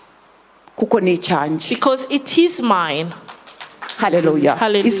it. Because it is mine. Hallelujah.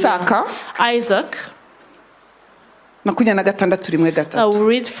 Isaac. I will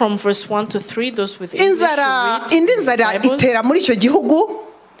read from verse 1 to 3. Those with English indi nzara itera muri icyo gihugu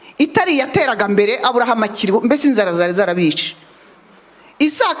itari yateraga mbere Aburahamu akiriho, mbese inzara zari zarabice.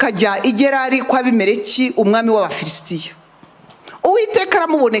 Isaka ajya i Gerari kwa Abimeleki umwami w'Abafilisitiya. Uwiteka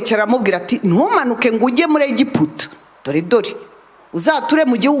aramubonekera aramubwira ati ntumanuke ngo ujye muri Egiputa, dore uzature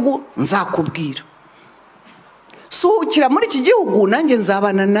mu gihugu nzakubwira. suhukira muri iki gihugu nanjye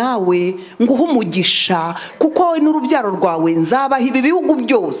nzabana nawe nguhe umugisha kuko wowe n'urubyaro rwawe nzabaha ibi bihugu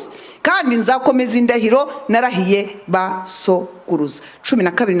byose kandi nzakomeza indahiro narahiye basokuruza. 12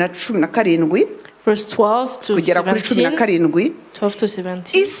 na 17 verse 12 to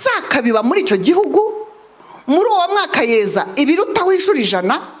 17. Isaka biba muri icyo gihugu muri uwo mwaka yeza ibirutaho inshuro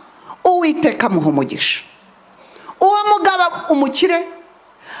 100 Uwiteka amuha umugisha. Uwo mugabo umukire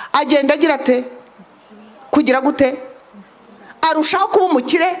agenda agira ate kugira gute arushaho kuba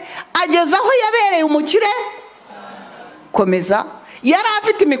umukire ageza aho yabereye umukire. Komeza. Yari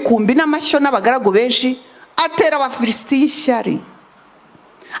afite imikumbi n'amashyo n'abagaragu benshi atera abafilisitiya ishyari.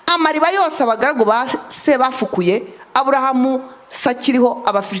 Amariba yose abagaragu ba se bafukuye Aburahamu sakiriho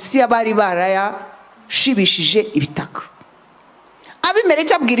abafilisitiya bari barayashibishije ibitaka.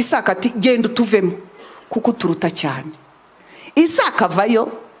 Abimeleki abwira Isaka ati genda utuvemo kuko turuta cyane. Isaka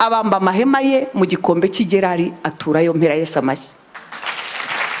avayo abamba amahema ye mu gikombe cy'igerari aturayo mpera Yesu amashyi.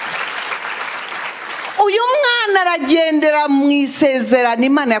 Uyu mwana aragendera mu isezerano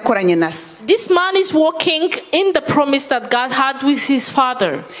Imana yakoranye na se. This man is walking in the promise that God had with his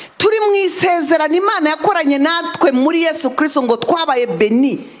father. Turi mu isezerano Imana yakoranye natwe muri Yesu Kristo ngo twabaye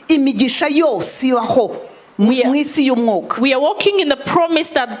beni imigisha yose ibaho. We are walking in the promise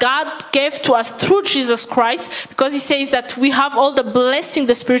that God gave to us through Jesus Christ, because he says that we have all the blessing,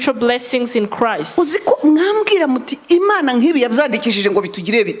 the spiritual blessings in Christ.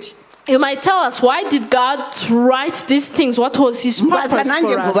 You might tell us, why did God write these things? What was his purpose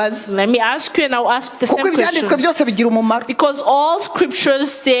for us? Let me ask you, and I'll ask the same question. Because all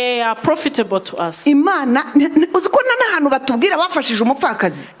scriptures, they are profitable to us. You know,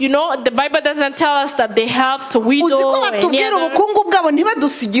 the Bible doesn't tell us that they helped a widow.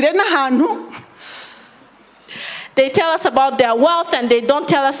 They tell us about their wealth and they don't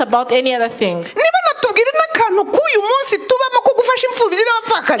tell us about any other thing. They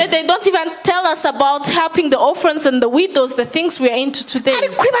don't even tell us about helping the orphans and the widows, the things we are into today.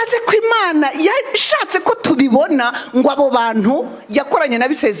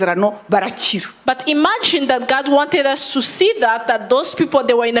 But imagine that God wanted us to see that those people,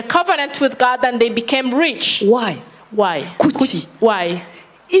 they were in a covenant with God and they became rich. Why? Why? Why?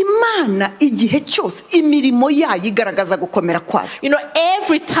 Imana igihe cyose imirimo yayo igaragaza gukomera kwayo. You know,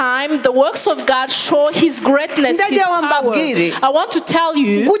 every time the works of God show his greatness, his power. I want to tell you,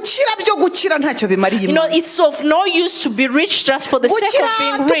 you know, it's of no use to be rich just for the sake of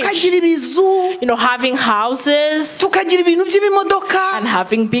being rich. You know, having houses and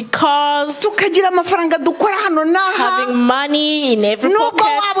having big cars, having money in every pocket.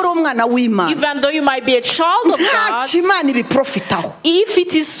 Even though you might be a child of God, if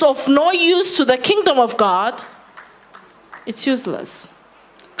it is of no use to the kingdom of God, it's useless.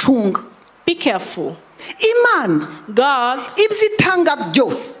 Be careful. God,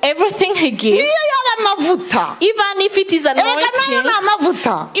 everything he gives, even if it is anointing,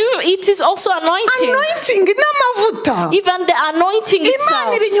 it is also anointing. Even the anointing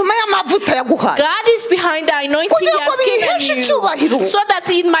itself, God is behind the anointing he has given you, so that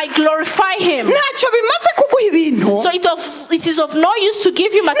it might glorify him. So it is of no use to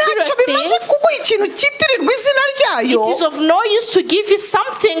give you material things. It is of no use to give you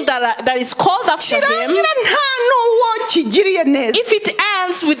something that is called after him, if it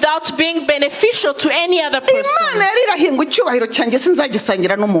ends without being beneficial to any other person.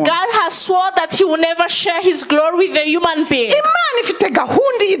 God has sworn that he will never share his glory with a human being.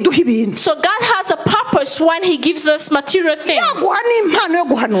 So God has a purpose when he gives us material things.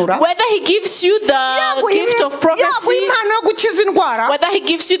 Whether he gives you the gift of prophecy, whether he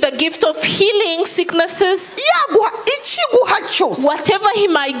gives you the gift of healing sicknesses, whatever he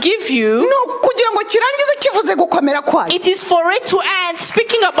might give you, it is for it to end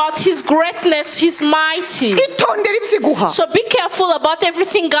speaking about his greatness, his mighty. So be careful about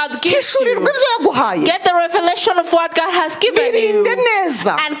everything God gives you. Get the revelation of what God has given you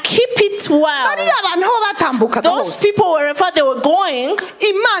and keep it well. Those people, wherever they were going,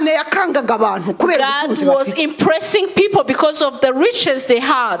 God was impressing people because of the riches they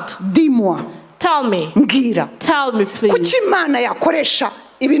had. Tell me, please.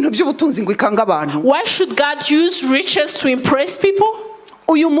 Why should God use riches to impress people?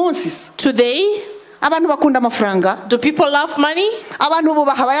 Today, do people love money?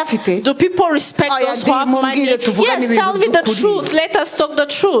 Do people respect those who have money? Yes, tell me the truth. Let us talk the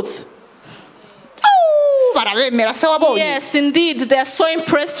truth. Yes, indeed, they are so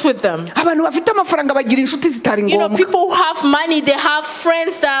impressed with them. You know, people who have money, they have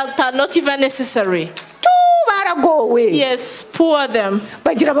friends that are not even necessary. Yes, poor them.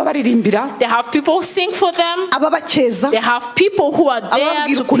 They have people who sing for them. They have people who are there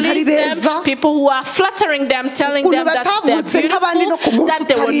to please them. People who are flattering them, telling them that they're beautiful, that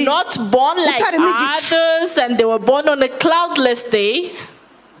they were not born like others, and they were born on a cloudless day.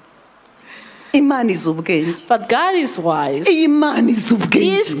 But God is wise.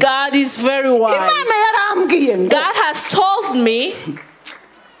 This God is very wise. God has told me,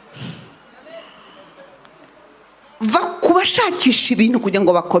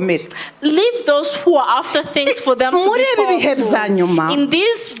 leave those who are after things for them to be powerful. In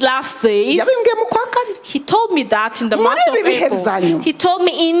these last days, he told me that in the month of April. He told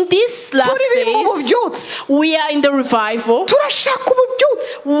me in these last days, we are in the revival.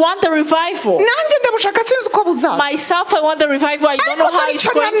 We want the revival. Myself, I want the revival. I don't know how it's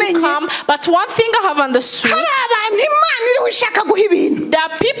going to come. But one thing I have understood, there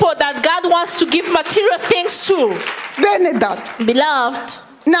are people that God wants to give material things to. Beloved,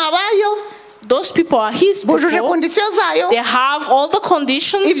 those people are his people. They have all the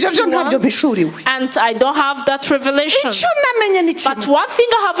conditions he wants, and I don't have that revelation. But one thing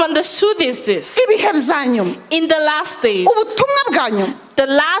I have understood is this. In the last days, the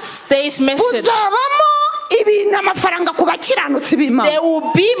last days message, there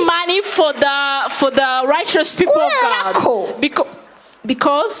will be money for the righteous people of God.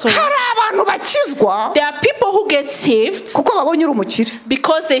 Because there are people who get saved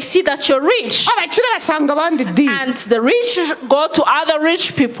because they see that you're rich, and the rich go to other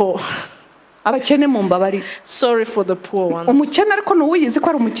rich people. Sorry for the poor ones. The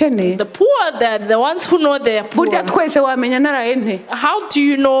poor, the ones who know they are poor. How do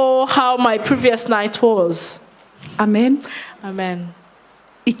you know how my previous night was? Amen. Amen.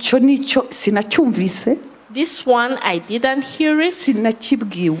 This one, I didn't hear it.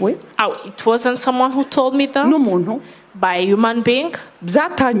 It wasn't someone who told me that. By a human being.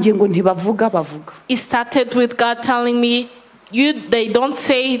 It started with God telling me, they don't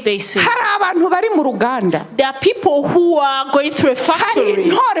say, they say. There are people who are going through a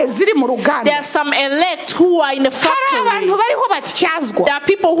factory. There are some elect who are in a factory. There are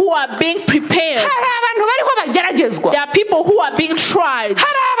people who are being prepared. There are people who are being tried.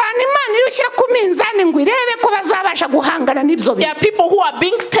 There are people who are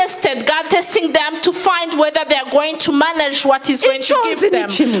being tested, God testing them to find whether they are going to manage what He's going to give them.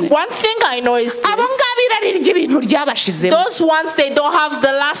 One thing I know is this. Those ones, they don't have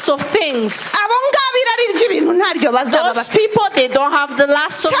the last of things. Those people, they don't have the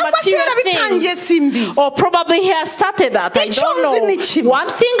last of material things. Or probably He has started that. I don't know. One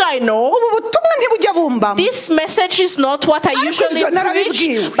thing I know, this message is not what I usually preach,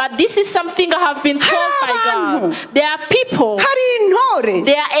 but this is something I have been told by God. There are people,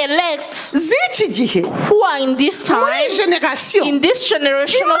 they are elect, who are in this time, in this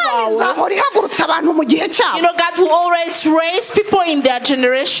generation of ours. You know, God will always raise people in their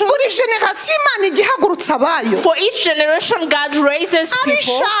generation. For each generation, God raises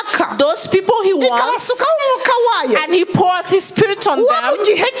people, those people He wants, and He pours His Spirit on them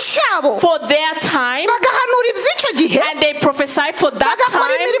for their time, and they prophesy for that time,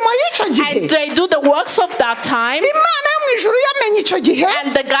 and they do the works of that time.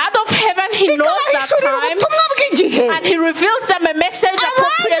 And the God of heaven, He knows that time, and He reveals them a message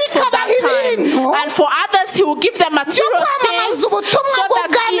appropriate for that time. And for others, He will give them material things so that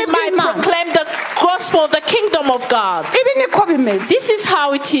He might proclaim the gospel of the kingdom of God. This is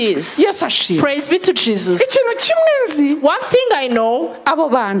how it is. Praise be to Jesus. One thing I know,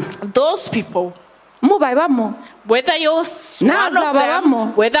 those people, whether you're one of them,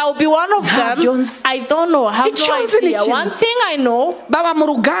 whether I'll be one of them, I don't know. I have no idea. One thing I know,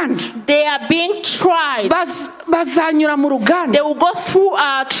 they are being tried. They will go through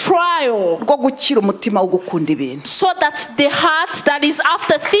a trial so that the heart that is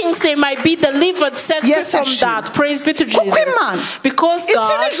after things, they might be delivered, set free from that. Praise be to Jesus. Because God,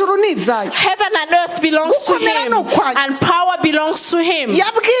 heaven and earth belongs to Him, and power belongs to Him. He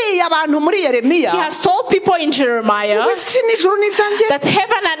has told people in Jeremiah that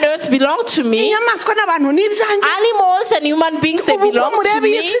heaven and earth belong to me. Animals and human beings, they belong to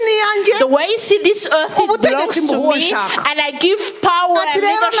me. The way you see this earth, it belongs to me, and I give power and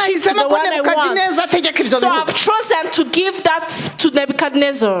leadership to the one I want. So I've chosen to give that to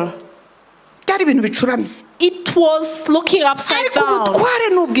Nebuchadnezzar. It was looking upside down.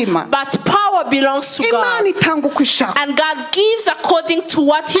 But power belongs to God. And God gives according to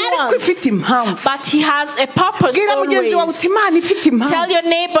what He wants. But He has a purpose always. Tell your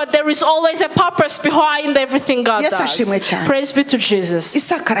neighbor there is always a purpose behind everything God does. Praise be to Jesus.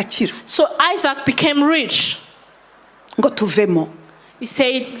 So Isaac became rich. He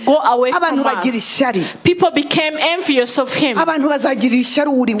said, go away from us. People became envious of him.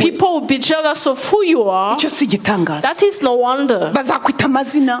 People will be jealous of who you are. That is no wonder.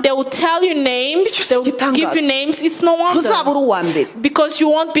 They will tell you names. They will give you names. It's no wonder. Because you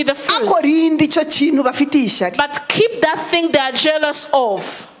won't be the first. But keep that thing they are jealous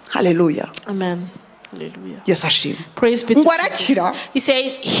of. Hallelujah. Amen. Hallelujah. Yes, Ashim. Praise be to Jesus. He said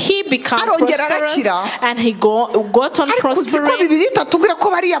he became prosperous and he got on prospering.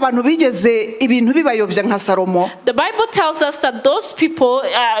 The Bible tells us that those people,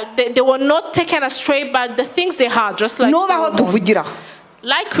 they were not taken astray by the things they had, just like Solomon.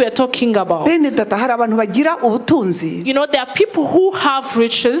 Like we are talking about. You know, there are people who have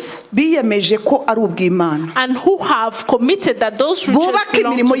riches and who have committed that those riches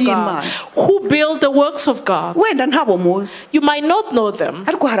belong to God, who build the works of God. You might not know them,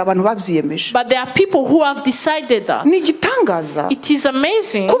 but there are people who have decided that. It is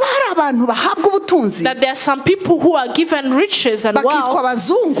amazing that there are some people who are given riches and wealth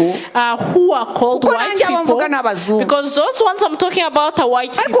who are called white people, because those ones I'm talking about are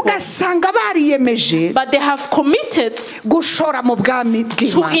white people. But they have committed to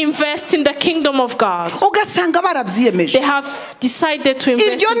invest in the kingdom of God. They have decided to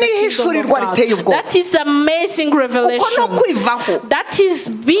invest in the kingdom of God. That is amazing revelation. That is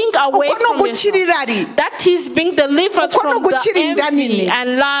being away from yourself. That is being delivered from the envy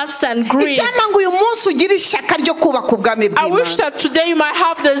and lust and greed. I wish that today you might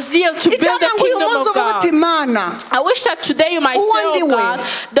have the zeal to build the kingdom of God. I wish that today you might say, oh God,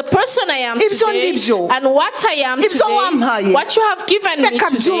 the person I am today and what I am today, what you have given me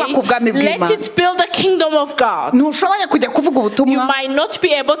today, let it build the kingdom of God. You might not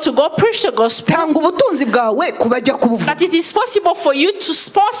be able to go preach the gospel, but it is possible for you to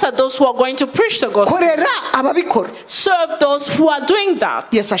sponsor those who are going to preach the gospel. Serve those who are doing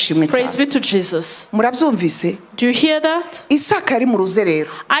that. Praise be to Jesus. Do you hear that?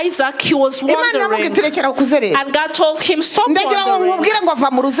 Isaac, he was wandering, and God told him, stop wandering.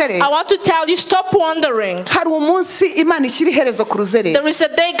 I want to tell you, stop wandering. There is a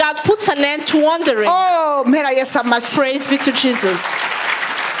day God puts an end to wandering. Praise be to Jesus.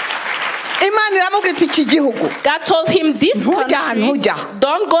 God told him, this country,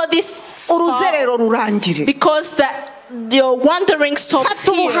 don't go this far, because your wandering stops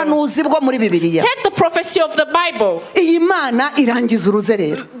here. Take the prophecy of the Bible.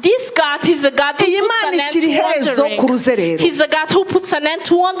 This God is a God who puts an end to wandering. He's a God who puts an end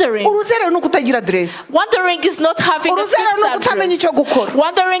to wandering. Wandering is not having a fixed address.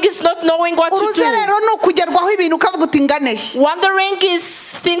 Wandering is not knowing what to do. Wandering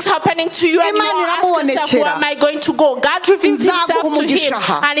is things happening to you and you ask yourself, where am I going to go? God reveals himself to him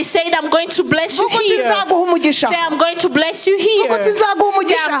and he said, I'm going to bless you here. Say, I'm going to bless you here. Say,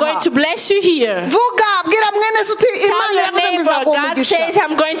 I'm going to bless you here. Tell your neighbor, God says,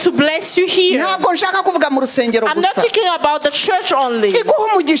 I'm going to bless you here. I'm not talking about the church only,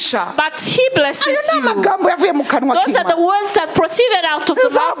 but He blesses you. Those are the words that proceeded out of the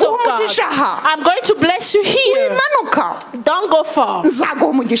mouth of God. I'm going to bless you here. Don't go far.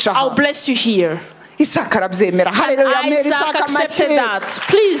 I'll bless you here. Isaac accepted that.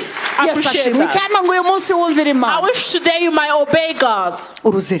 Please appreciate that. I wish today you might obey God.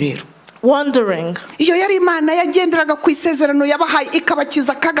 Wandering. That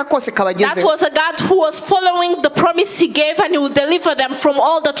was a God who was following the promise He gave, and He would deliver them from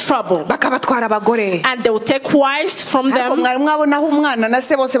all the trouble. And they would take wives from them.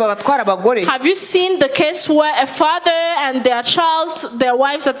 Have you seen the case where a father and their child, their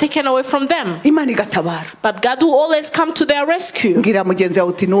wives are taken away from them? But God will always come to their rescue.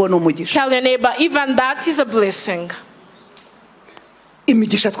 Tell your neighbor, even that is a blessing.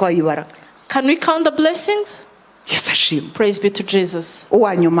 Can we count the blessings? Yes, Ashim. Praise be to Jesus.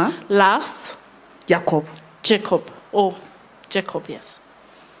 Last, Jacob. Oh, Jacob, yes.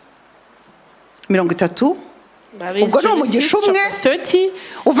 That is Genesis chapter 30.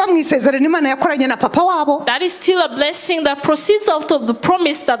 That is still a blessing that proceeds out of the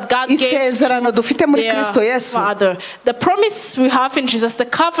promise that God gave to their father. The promise we have in Jesus, the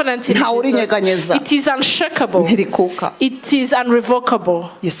covenant in Jesus, it is unshakable. It is unrevocable.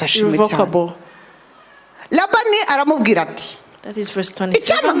 Irrevocable. That is verse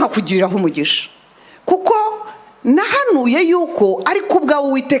 27. kuko nahanuye yuko ari kubwa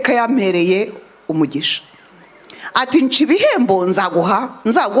Uwiteka yampereye umugisha. Ati nci ibihembo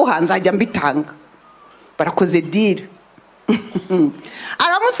nzaguha nzajya mbitanga. Barakoze deal.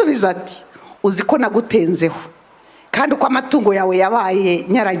 Aramusubiza ati uzi ko nagutenzeho kandi uko amatungo yawe yabaye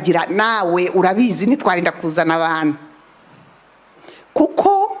nyaragira nawe urabizi nitwarinda kuzana abantu,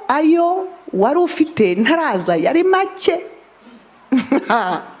 kuko ayo wari ufite ntaraza yari make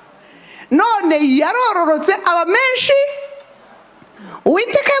none yarororotse aba menshi.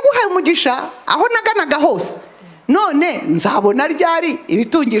 Uwiteka yaguhaye umugisha aho naganaga hose, none nzabona ryari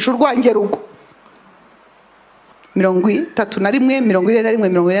ibitungisha urwange rugo.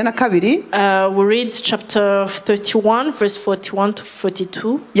 31 we read chapter 31 verse 41 to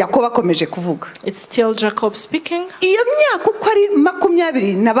 42. Yakobo akomeje kuvuga. It's still Jacob speaking. Iyo myaka uko ari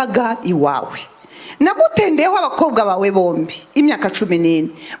 20 nabaga iwawe, nagutendeyeho abakobwa bawe bombi imyaka 14,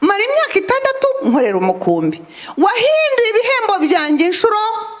 mara imyaka 6 nkorera umukumbi. Wahinduye ibihembo byanjye inshuro.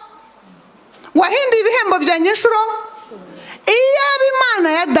 Iyaba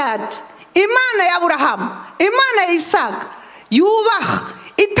Imana ya data, Imana ya Aburahamu, Imana ya Isaka yubaha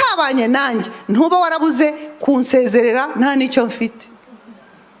itabanye nanjye, ntuba warabuze kunsezerera nta nicyo mfite.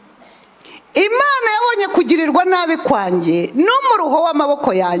 Imana yabonye kugirirwa nabi kwanjye no mu ruho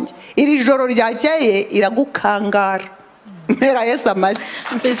w'amaboko yanjye, iri joro ryakeye iragukangara. Mpera Yesu amashyi.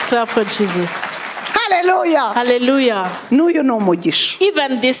 Please clap for Jesus. Hallelujah. Hallelujah. N'uyu ni umugisha.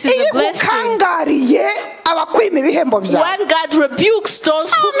 Even this is a blessing. Abakwima ibihembo byawe. When God rebukes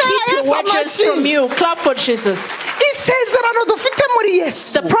those who keep your wages from you, clap for Jesus. Isezerano dufite muri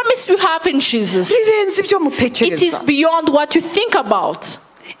Yesu. The promise we have in Jesus, rirenze ibyo mutekereza. it is beyond what you think about.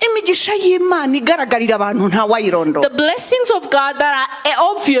 Imigisha y'Imana igaragarira abantu nta wayirondora. The blessings of God that are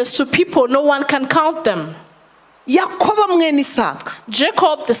obvious to people, no one can count them. Yakobo mwene Isaka,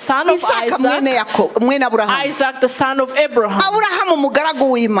 Jacob the son of Isaac, Isaac the son of Abraham,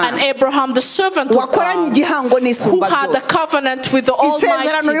 and Abraham the servant of God, who had the covenant with the Almighty,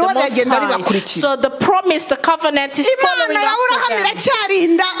 the Most High. So the promise, the covenant is following after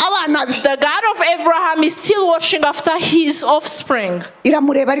him. The God of Abraham is still watching after his offspring.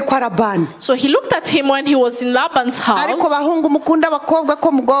 So he looked at him when he was in Laban's house.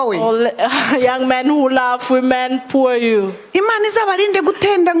 Young men who love women, poor you.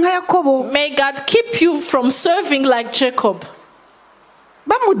 May God keep you from serving like Jacob.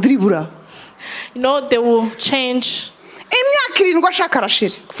 You know, they will change.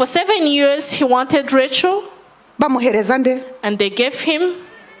 For 7 years, he wanted Rachel, and they gave him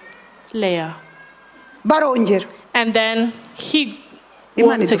Leah. And then he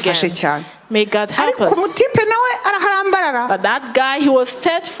walked again. May God help us. But that guy, he was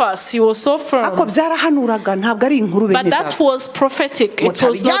steadfast. He was so firm. But that was prophetic. It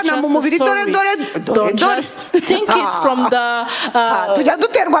was not just a story. Don't just think it from the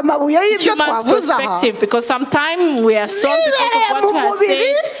human perspective, because sometimes we are stoned because of what we have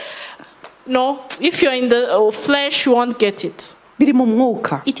said. No, if you're in the flesh, you won't get it.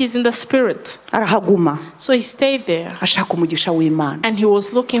 It is in the spirit. So he stayed there. And he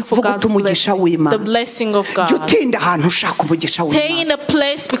was looking for God's blessing, the blessing of God. Stay in a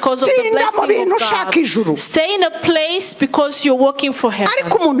place because of the blessing of God. Stay in a place because you're working for heaven.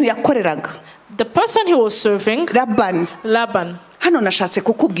 The person he was serving, Laban. I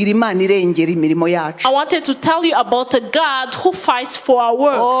wanted to tell you about a God who fights for our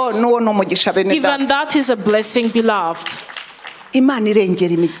works. Even that is a blessing, beloved.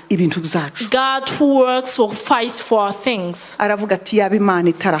 God who works or fights for our things. He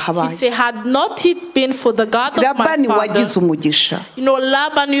said, had not it been for the God of my father, you know,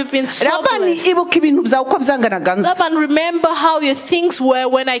 Laban, you've been so blessed. Laban, remember how your things were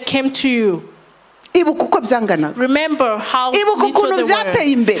when I came to you. Remember how little they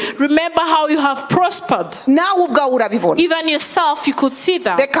were. Remember how you have prospered. Even yourself, you could see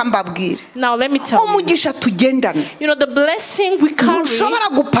that. Now let me tell you. You know, the blessing we carry,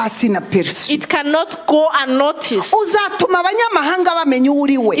 it cannot go unnoticed. It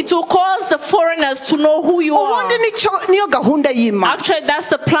will cause the foreigners to know who you are. Actually, that's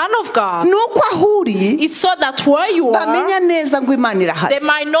the plan of God. It's so that where you are, they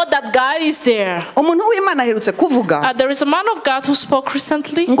might know that God is there. There is a man of God who spoke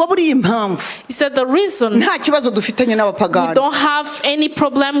recently. He said the reason we don't have any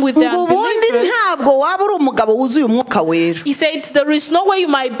problem with the unbelievers. He said there is no way you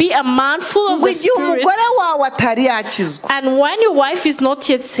might be a man full of the Spirit, and when your wife is not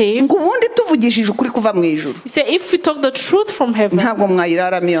yet saved, he said if we talk the truth from heaven,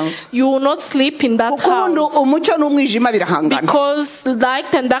 you will not sleep in that house, because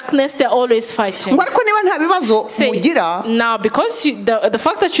light and darkness, they're always fighting. everything. Say, now because the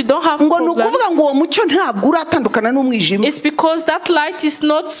fact that you don't have problems, it's because that light is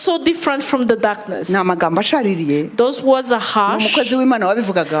not so different from the darkness. Those words are harsh.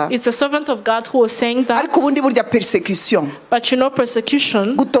 It's a servant of God who was saying that. But you know,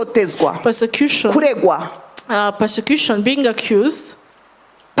 persecution, being accused,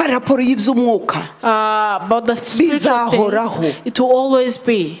 about the spiritual things, it will always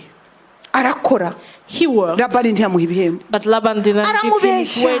be. He worked, but Laban didn't give him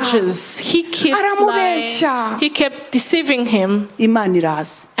his wages. He kept lying. He kept deceiving him,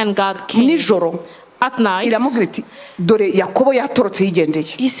 and God came. At night,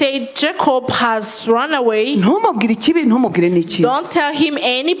 he said, Jacob has run away. Don't tell him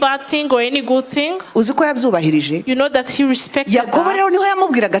any bad thing or any good thing. You know that he respected that.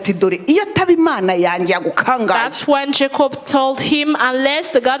 That's when Jacob told him, unless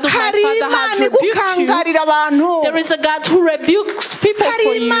the God of my father has rebuked you, there is a God who rebukes people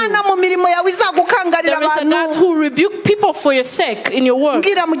for you. There is a God who rebukes people for your sake in your work.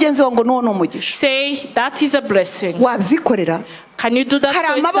 Say, that is a blessing. Can you do that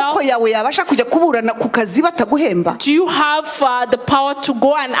for yourself? Do you have the power to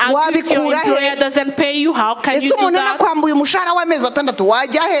go and argue if your employer doesn't pay you? How can you do that?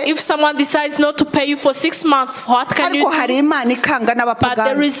 If someone decides not to pay you for 6 months, what can you do? But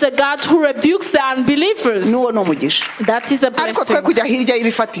there is a God who rebukes the unbelievers. That is a blessing.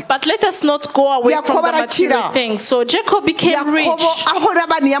 But let us not go away from the material things. So Jacob became rich.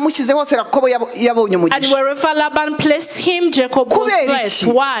 And wherever Laban placed him, Jacob was blessed.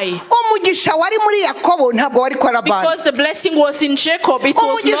 Why? Because the blessing was in Jacob, it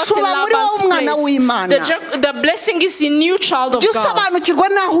was not in Laban's place. The blessing is in you, child of God.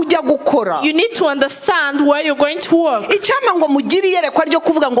 You need to understand where you're going to work.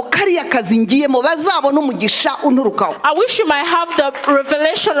 I wish you might have the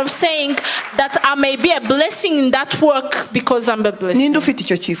revelation of saying that I may be a blessing in that work because I'm a blessing.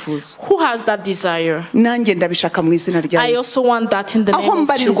 Who has that desire? I also want that in the name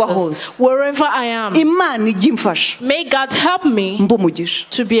of Jesus. Wherever I am, may God help me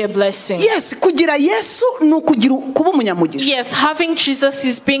to be a blessing. Yes, having Jesus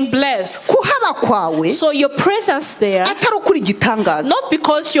is being blessed. So your presence there, not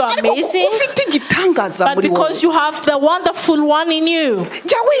because you are amazing, but because you have the wonderful one in you.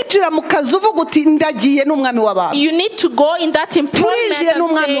 You need to go in that employment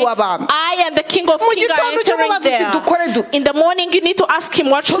and say, I and the King of Kings are entering there. In the morning, you need to ask him,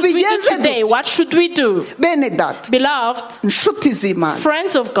 what should we do today? What should we do? Beloved,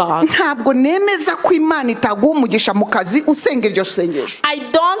 friends of God, I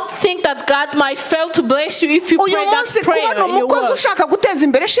don't think that God might fail to bless you if you pray that prayer in your work.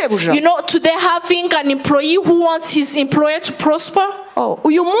 You know, today having an employee who wants his employer to prosper, today,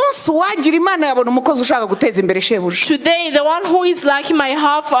 the one who is like him might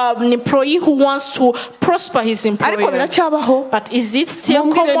have an employee who wants to prosper his employer. But is it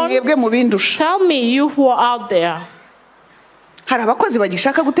still common? Tell me, you who are out there. Do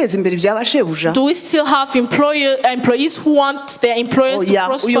we still have employees who want their employers to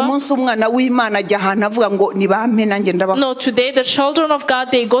prosper? No, today the children of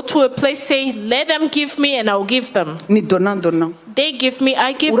God, they go to a place, say, let them give me and I'll give them. They give me,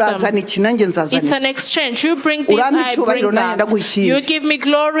 I give them. It's an exchange. You bring this, I bring that. You give me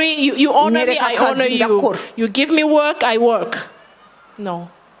glory, you honor me, I honor you. You give me work, I work. No.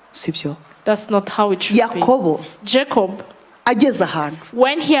 That's not how it should be. Jacob,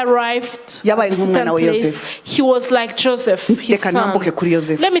 when he arrived at a certain place, he was like Joseph, his son.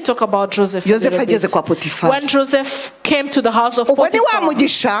 Let me talk about Joseph a little bit. When Joseph came to the house of Potiphar,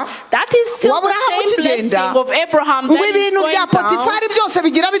 that is still the same blessing of Abraham that is going down.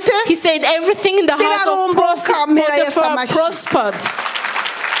 He said everything in the house of Potiphar prospered.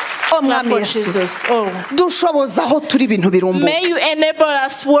 May you enable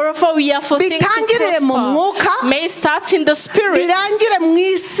us wherever we are for things to prosper. May it start in the spirit and end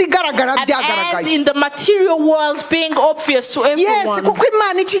in the material world being obvious to everyone.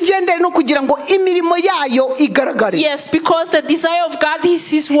 Yes, because the desire of God is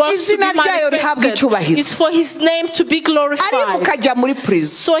His works to be manifested. It's for His name to be glorified.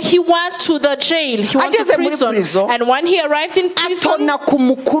 So he went to the jail. He went to prison. And when he arrived in prison,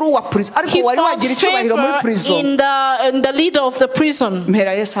 wa prison ariko He wari found wagira icyubahiro muri favor prison in the leader of the prison.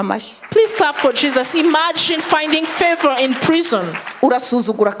 mpera Yesu amashyi. Please clap for Jesus. Imagine finding favor in prison.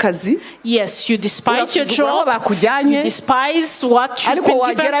 urasuzugura akazi Yes, you despise your urasuzugura aho job. bakujyanye You despise what you've ariko been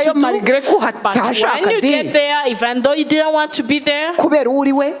wagerayo given to malgré ko do. But hatashaka when you get dini there, even though you didn't want to be there, kubera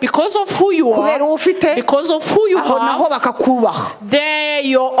uri we because of who you kubera uwo are, ufite because of who you aho naho are, bakakubaha there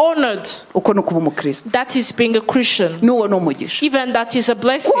you're honored. uko no kuba umukristo That is being a Christian. n'uwo ni umugisha Even that is a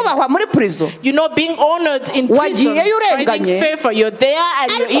blessing. kubahwa muri prison You know, being honored in prison, wagiyeyo finding urenganye favor, you're there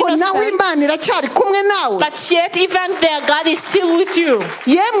and you're ariko nawe innocent. Imana iracyari kumwe nawe But yet, even there, God is still with you.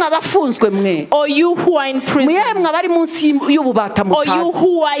 yemwe abafunzwe mwe Or you who are in prison. mwemwe abari munsi y'ububata Or you mutazi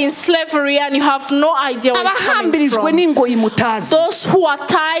who are in slavery and you have no idea where it's coming abahambirijwe from. n'ingoyi mutazi Those who are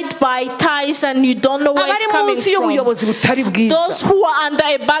tied by ties and you don't know where abari it's coming munsi from. y'ubuyobozi butari bwiza Those who are under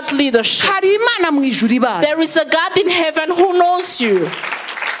a bad leadership. hari Imana mu ijuru ibazi There is a God in heaven who knows you.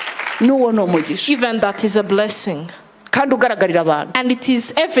 n'uwo ni umugisha Even that is a blessing. kandi ugaragarira abantu And it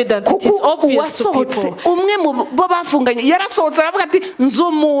is evident, it is kuko obvious to uwasohotse people. umwe mu bo bafunganye yarasohotse aravuga ati nzi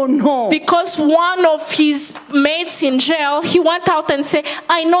umuntu Because one of his mates in jail, he went out and said,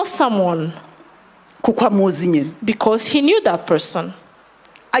 I know someone. kuko amuzi nyine Because he knew that person.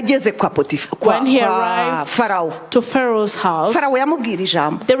 ageze kwa When he arrived Farawo to Pharaoh's house, Farawo yamubwira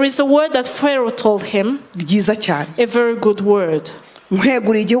ijambo there is a word that Pharaoh told him, ryiza cyane a very good word.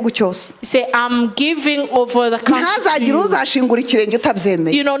 nkweguriye igihugu cyose He said, I'm giving over the country to ntazagire you. uzashingura ikirenge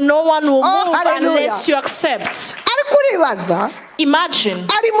utabyemeye You know, no one will move hallelujah. unless you accept. ariko uribaza Imagine,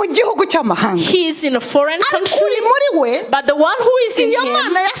 ari mu gihugu cy'amahanga he is in a foreign ariko country, uri muri we but the one who is in iyo him,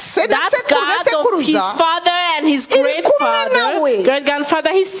 Mana ya se na that sekuru na God of his sekuruza father and his iri great kumwe father, nawe great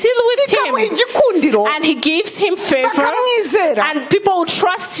grandfather, he's still with ikamuha him. igikundiro And he gives him favor, bakamwizera and people will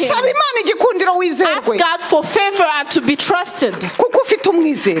trust him. saba Imana igikundiro Ask wizerwe God for favor and to be trusted, kuko ufite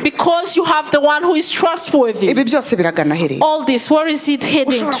umwizero because you have the one who is trustworthy. ibi byose biragana hereye All this, where is it heading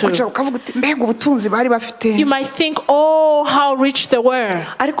ushobora kwicara to? ukavuga uti mbega ubutunzi bari bafite You might think, oh, how rich they were.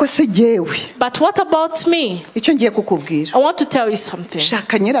 ariko se jyewe But what about me? icyo ngiye kukubwira I want to tell you something.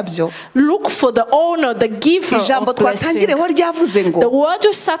 shaka nyirabyo Look for the owner, the giver ijambo of blessing. twatangireho ryavuze The ngo word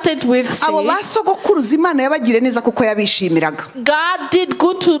you started with abo said, basogokuruza Imana yabagire neza kuko yabishimiraga God did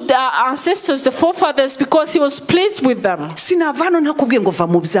good to the ancestors, the forefathers, because he was pleased with them. sinava hano ntakubwiye ngo va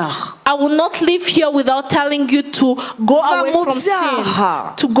mu byaha I will not live here without telling you to go away from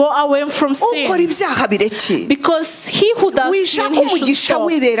sin. To go away from sin. ukora ibyaha bireke Because he who does sin, wishaka he should umugisha stop.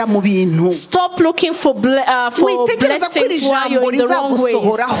 wibera mu bintu Stop looking for witegereza ko iri blessings while jambo you're in the wrong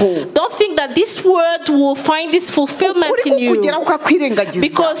rizagusohoraho ways. Don't think that this word will find its fulfillment ukuri in you. kukugeraho ukakwirengagiza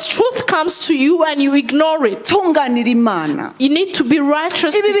Because truth comes to you and you ignore it. tunganira Imana You need to be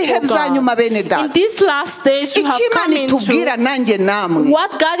righteous ibi bihe before bya nyuma God. bene data In these last days you have icyo come Imana itubwira into, nanjye namwe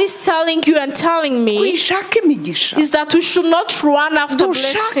what God is telling you and telling me twishake imigisha is that we should not run after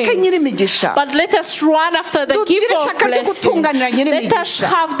dushake nyir'imigisha blessings, but let us run after the tugire giver of ishyaka ryo blessing. gutunganira Let us nyir'imigisha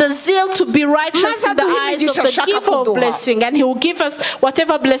have the zeal to be righteous in the Maze aduhe eyes of imigisha the ashaka giver of kuduha. blessing, and he will give us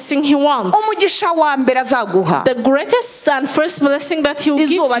whatever blessing he wants. umugisha wa mbere azaguha The greatest and first blessing that he will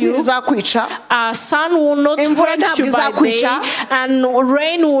izuba give you, ntirizakwica sun will not Imvura hurt you ntabwo by day, izakwica. and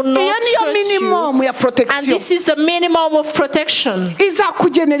rain will iyo not niyo hurt minimum you. ya And protection this is the minimum of protection.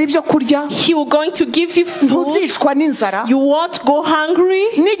 izakugenera ibyo kurya He will going to give you food. ntuzicwa n'inzara You won't go hungry.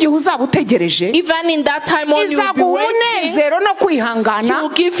 n'igihe uzaba utegereje Even in that time when you will be izaguha waiting, umunezero no he kwihangana will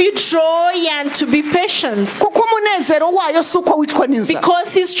give you joy and to be patient. kuko umunezero wayo si uko wicwa n'inzara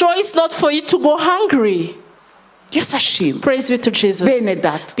Because his joy is not for you to go hungry. Yesu ashimwe Praise be to Jesus. bene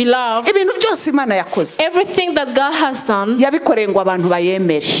data Beloved, ibintu byose Imana yakoze everything that God has done, yabikoreye ngo abantu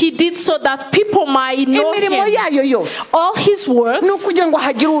bayemere he did so that people might know imirimo him. yayo yose All his works, ni ukugira ngo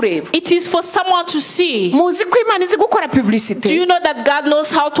hagire ureba it is for someone to see. muzi ko Imana izi gukora Do publicité you know that God knows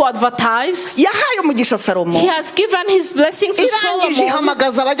how to advertise? yahaye umugisha Salomo He has given his blessing to irangije Solomon,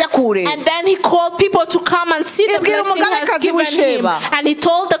 ihamagaza abajya kureba and then he called people to come and see the Ibwira blessing he has umugabekazi given him. w'Isheba. And he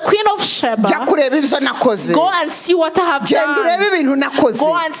told the queen of jya Sheba, kureba ibyo nakoze go and see what I have genda urebe done. ibintu nakoze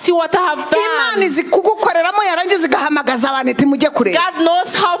Go and see what I have Imana done. izi kugukoreramo yarangiza igahamagaza abantu iti mujye kureba God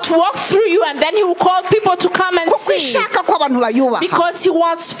knows how to walk through you, and then he will call people to come and kuko see. ishaka ko abantu bayubaha Because he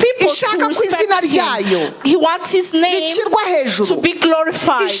wants people to Ishaka ko izina respect ryayo him. He wants his name rishyirwa hejuru to be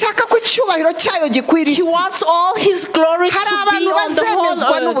glorified. ishaka ko icyubahiro cyayo gikwira He isi wants all his glory Hari to be abantu on the bazemezwa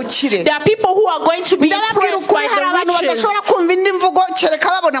whole n'ubukire. earth. There are people who are going to be ndababwira impressed ukuri by hari abantu the riches. badashobora kumva indi mvugo kereka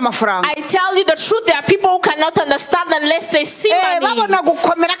babona amafaranga I tell you the truth, there are people who cannot understand unless they see money. babona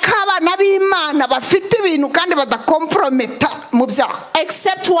gukomera k'abana abana b'Imana bafite ibintu kandi badakomprometa mu byaha.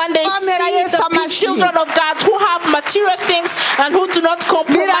 Except when they see the children of God who have material things and who do not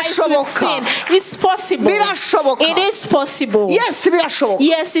compromise with sin. It's possible. It is possible. Yes, birashoboka.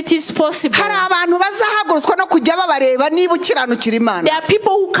 Yes, it is possible. Hari abantu bazahagurutswa no kujya babareba niba ukiranukira Imana. There are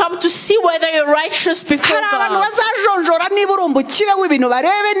people who come to see whether you're righteous before God. Hari abantu bazajonjora niba uri umukire w'ibintu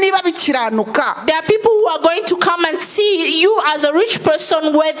barebe niba bikiranuka. There are people who are going to come and see you as a rich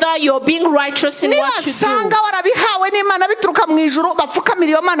person whether you're being righteous in what you do. Nibasanga warabihawe n'Imana bituruka mu ijuru bapfukamira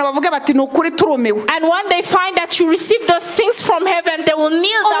iyo Mana bavuge bati nukuri turumiwe. And when they find that you receive those things from heaven, they will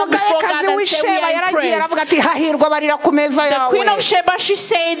kneel down before God and say, we are impressed. The Queen of Sheba, she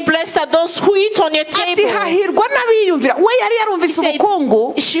said, blessed are those who eat on your table.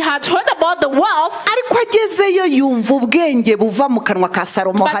 She had heard about the wealth,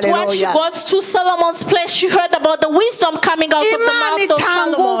 but when she got to Solomon's place, she heard about the wisdom coming out of the mouth of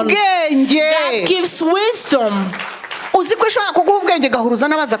Solomon. God gives wisdom. You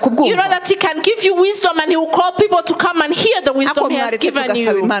know that he can give you wisdom and he will call people to come and hear the wisdom he has given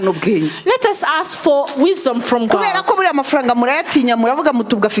you. Let us ask for wisdom from God.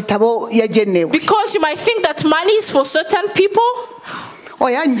 Because you might think that money is for certain people. You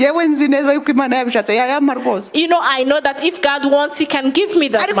know, I know that if God wants, he can give me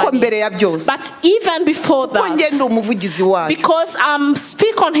that money. But even before that, because I'm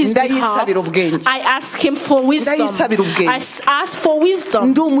speak on his behalf, I ask him for wisdom. I ask for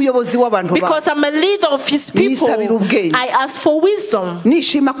wisdom. Because I'm a leader of his people, I ask for wisdom.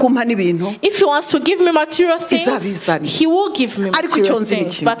 If he wants to give me material things, he will give me material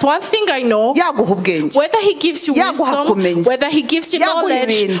things. But one thing I know, whether he gives you wisdom, whether he gives you knowledge,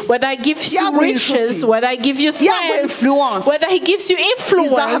 whether he gives you riches, whether he gives you friends, whether he gives you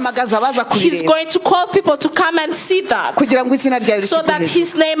influence, he's going to call people to come and see that, so that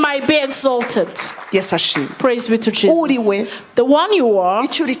his name might be exalted. Praise be to Jesus. The one you are,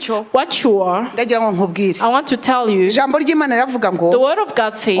 what you are, I want to tell you, the word of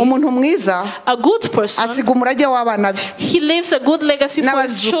God says, a good person, he leaves a good legacy for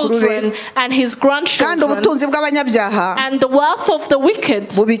his children and his grandchildren, and the wealth of the wicked,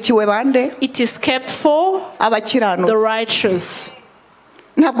 it is kept for the righteous.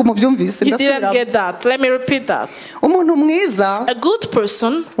 You didn't get that. Let me repeat that. A good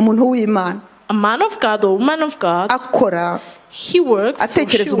person, a man of God or woman of God, he works,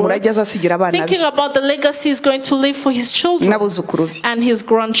 thinking about the legacy he's going to leave for his children and his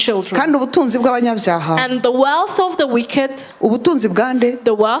grandchildren. And the wealth of the wicked,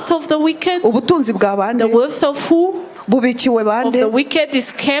 the wealth of the wicked, the wealth of who? Of the wicked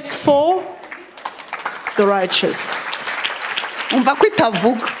is kept for the righteous.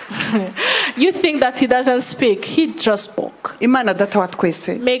 You think that he doesn't speak, he just spoke.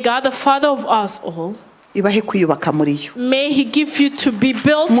 May God, the Father of us all, may he give you to be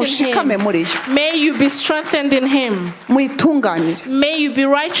built in him. May you be strengthened in him. May you be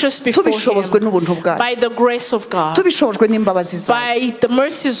righteous before him by the grace of God, by the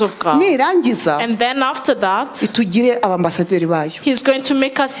mercies of God. And then after that, he's going to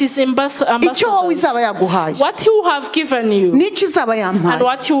make us his ambassadors. What he will have given you and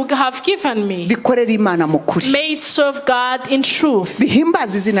what he will have given me, may it serve God in truth.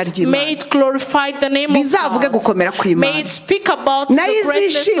 May it glorify the name of God. May it speak about the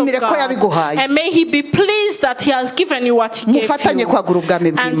greatness of God. And may he be pleased that he has given you what he gave you.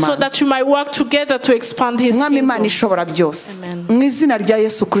 And so that you might work together to expand his kingdom. Amen.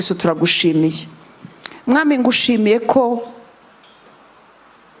 Mwami ngushimiye ko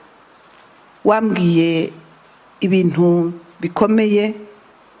wambwiye ibintu bikomeye,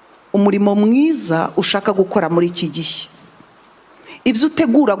 umurimo mwiza ushaka gukora muri iki gihe, ibyo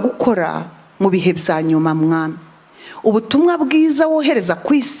utegura gukora mu bihe bya nyuma. Mwami, ubutumwa bwiza wohereza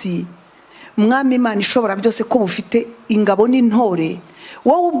ku isi, Mwami Imana ishobora byose, ko bufite ingabo n'intore,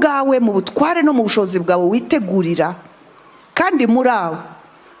 wowe ubwawe mu butware no mu bushobozi bwawe witegurira, kandi muri abo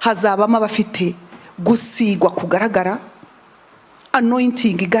hazabamo abafite gusigwa kugaragara,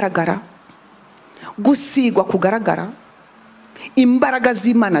 anointing igaragara, gusigwa kugaragara, imbaraga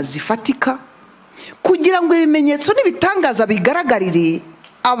z'Imana zifatika, kugira ngo ibimenyetso n'ibitangaza bigaragarire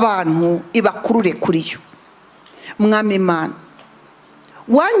abantu, ibakurure kuri yo. Mwami Imana,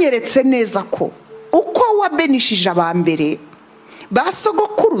 wanyeretse neza ko uko wabenishije abambere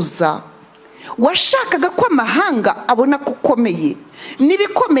basogokuruza, washakaga ko amahanga abona ko ukomeye,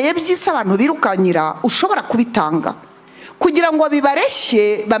 n'ibikomeye by'isi abantu birukanyira ushobora kubitanga, kugira ngo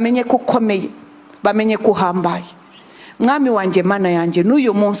bibareshye bamenye ko ukomeye, bamenye ko uhambaye. Mwami wanjye, Mana yanjye,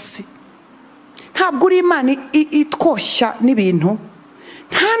 n'uyu munsi ntabwo uri Imana itwoshya n'ibintu,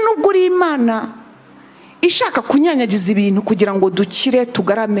 nta nubwo uri Imana ishaka kunyanyagiza ibintu kugira ngo dukire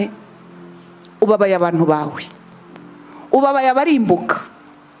tugarame. Ubabaye abantu bawe, ubabaye abarimbuka,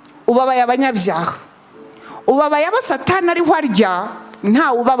 ubabaye abanyabyaha, ubabaye abasatani ariho arya,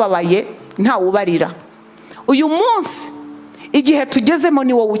 nta ubababaye, nta ubarira. Uyu munsi igihe tugezemo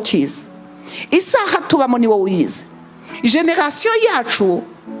ni wowe ukiza, isaha tubamo ni wowe uyizi. Generation yacu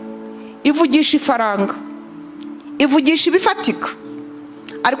ivugisha ifaranga, ivugisha ibifatika,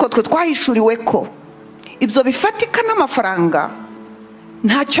 ariko twe twahishuriwe ko ibyo bifatika n'amafaranga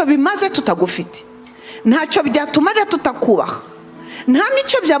ntacyo bimaze tutagufite, ntacyo byatumarira tutakubaha, nta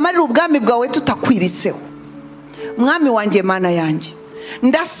nicyo byamarira ubwami bwawe tutakwibitseho. Mwami wanjye, Mana yanjye,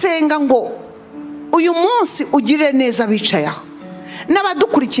 ndasenga ngo uyu munsi ugire neza bicaye aho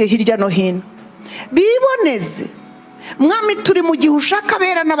n'abadukurikiye hirya no hino, biboneze. Mwami, turi mu gihe ushaka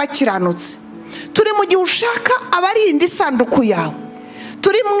abera n'abakiranutsi, turi mu gihe ushaka abarinda isanduku yawe,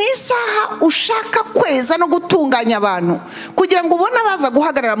 turi mu isaha ushaka kweza no gutunganya abantu kugira ngo ubone abaza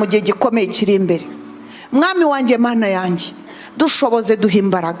guhagarara mu gihe gikomeye kiri imbere. Mwami wanjye, Mana yanjye, dushoboze, duhe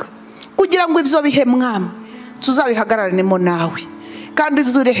imbaraga kugira ngo ibyo bihe Mwami tuzabihagararanemo nawe, kandi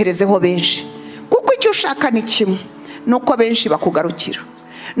uzureherezeho benshi, kuko icyo ushaka ni kimwe, nuko benshi bakugarukira,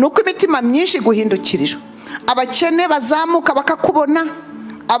 nuko imitima myinshi guhindukirira. Abakene bazamuka bakakubona,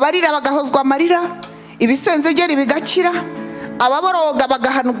 abarira bagahozwa amarira, ibisenzegeri bigakira, ababoroga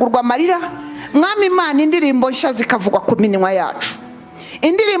bagahanugurwa amarira. Mwami Imana, indirimbo nshya zikavugwa ku minwa yacu,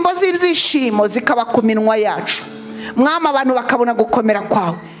 indirimbo z'ibyishimo zikaba ku minwa yacu. Mwami, abantu bakabona gukomera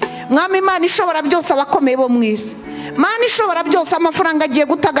kwawe. Mwami Imana ishobora byose, abakomeye bo mu isi, Mana ishobora byose, amafaranga agiye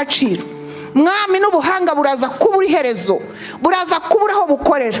guta agaciro. Mwami, n'ubuhanga buraza kubura iherezo, buraza kubura aho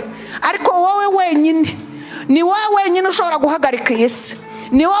bukorera, ariko wowe wenyine, ni wowe wenyine ushobora guhagarika iyi si.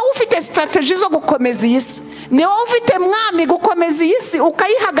 Ni wowe ufite strategy zo gukomeza iyi si, ni wowe ufite Mwami gukomeza iyi si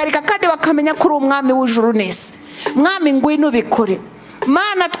ukayihagarika, kandi bakamenya ko uri umwami w'ijuru n'isi. Mwami, ngwino ubikore.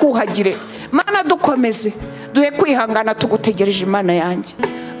 Mana, twuhagire. Mana, dukomeze, duhe kwihangana tugutegereje. Imana yanjye,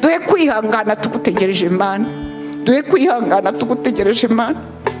 duhe kwihangana tugutegereje. Imana, duhe kwihangana tugutegereje. Imana,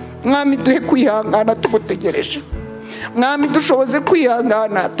 Mwami, duhe kwihangana tugutegereje. Mwami, dushoboze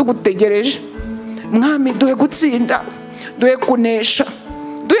kwihangana tugutegereje. Mwami, duhe gutsinda, duhe kunesha,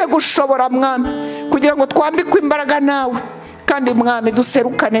 duhe gushobora Mwami, kugira ngo twambikwe imbaraga nawe, kandi Mwami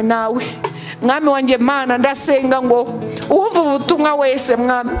duserukane nawe. Mwami wanjye, Mana, ndasenga ngo uwumva ubutumwa wese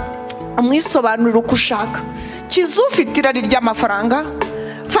Mwami umwisobanurire uko ushaka. Kiza ufite irari ry'amafaranga,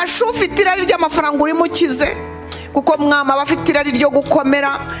 fasha ufite irari ry'amafaranga urimo ukize, kuko Mwami abafite irari ryo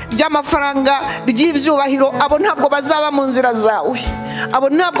gukomera, ry'amafaranga, ry'ibyubahiro, abo ntabwo bazaba mu nzira zawe, abo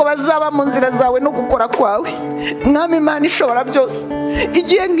ntabwo bazaba mu nzira zawe no gukora kwawe. Mwami Imana ishobora byose,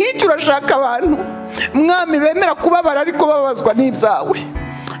 igihe nk'icyo urashaka abantu Mwami bemera kubabara ariko babazwa n'ibyawe.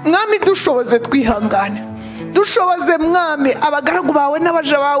 Mwami, dushoboze twihangane, dushoboze Mwami abagaragu bawe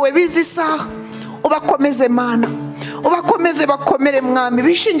n'abaja bawe bizi isaha, ubakomeze Mana, ubakomeze bakomere Mwami,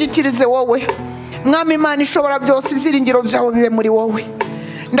 bishingikirize wowe. Mwami Imana ishobora byose, ibyiringiro byawe bibe muri wowe.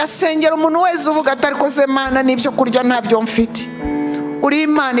 Ndasengera umuntu wese uvuga ati ariko se Mana, n'ibyo kurya ntabyo mfite. Uri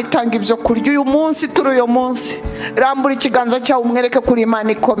Imana itanga ibyo kurya. Uyu munsi turi uyu munsi, rambura ikiganza cyawe umwereke kuri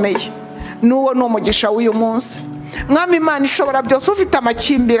Imana ikomeye. Nuwo ni umugisha w'uyu munsi. Mwami Imana ishobora byose, ufite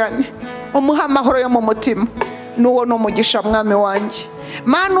amakimbirane umuha amahoro yo mu mutima, nuwo ni umugisha Mwami wanjye.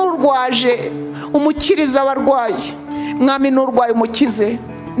 Mana, urwaje umukiriza abarwayi, Mwami n'urwaye umukize,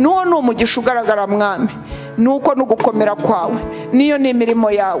 nuwo ni umugisha ugaragara Mwami. Nuko n'ugukomera kwawe niyo ni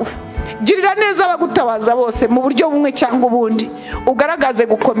imirimo yawe. Girira neza abagutabaza bose mu buryo bumwe cyangwa ubundi, ugaragaze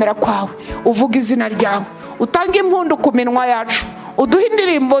gukomera kwawe, uvuga izina ryawe, utange impundu ku minwa yacu, uduhe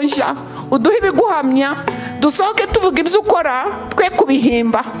indirimbo nshya, uduhe ibiguhamya, dusohoke tuvuga ibyo ukora, twe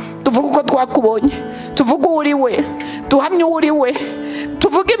kubihimba, tuvuga uko twakubonye, tuvuga uwo uri we, duhamye uwo uri we,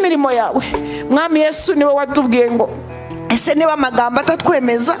 tuvuge imirimo yawe. Mwami Yesu, niwe watubwiye ngo ese niba amagambo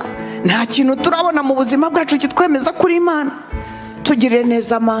atatwemeza, nta kintu turabona mu buzima bwacu kitwemeza kuri Imana. Tugirire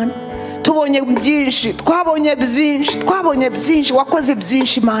neza Mana, tubonye byinshi, twabonye byinshi, twabonye byinshi, wakoze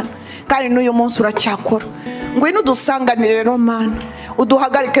byinshi Mana, kandi n'uyu munsi uracyakora. Ngwino udusanganire rero Mana,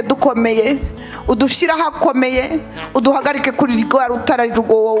 uduhagarike dukomeye, udushyira hakomeye, uduhagarike kuri rwa rutara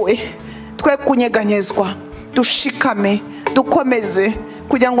rwo wowe, twe kunyeganyezwa, dushikame, dukomeze,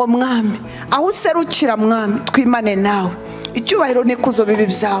 kugira ngo Mwami aho userukira Mwami twimane nawe. Icyubahiro n'ikuzo bibi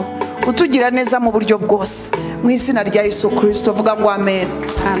byawe, utugira neza mu buryo bwose, mu izina rya Yesu Kristo vuga ngo amen.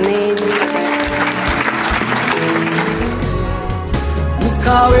 Amen.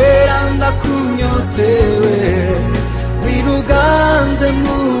 Mukawera ndakunyotewe, wiruganze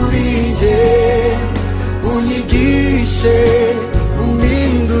muri nje, unyigishe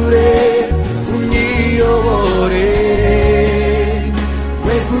umpindure unyiyoborere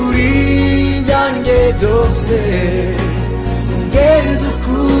weguri ibyanjye byose ungenze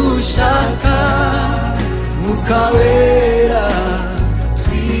uko ushaka Mwuka wera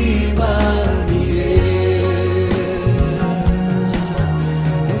twibanire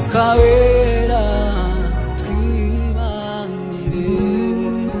Mwuka wera twibanire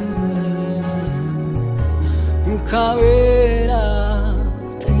Mwuka wera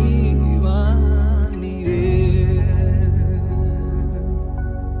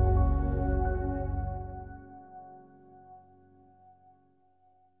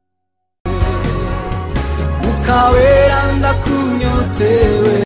Mwuka wera ndakunyotewe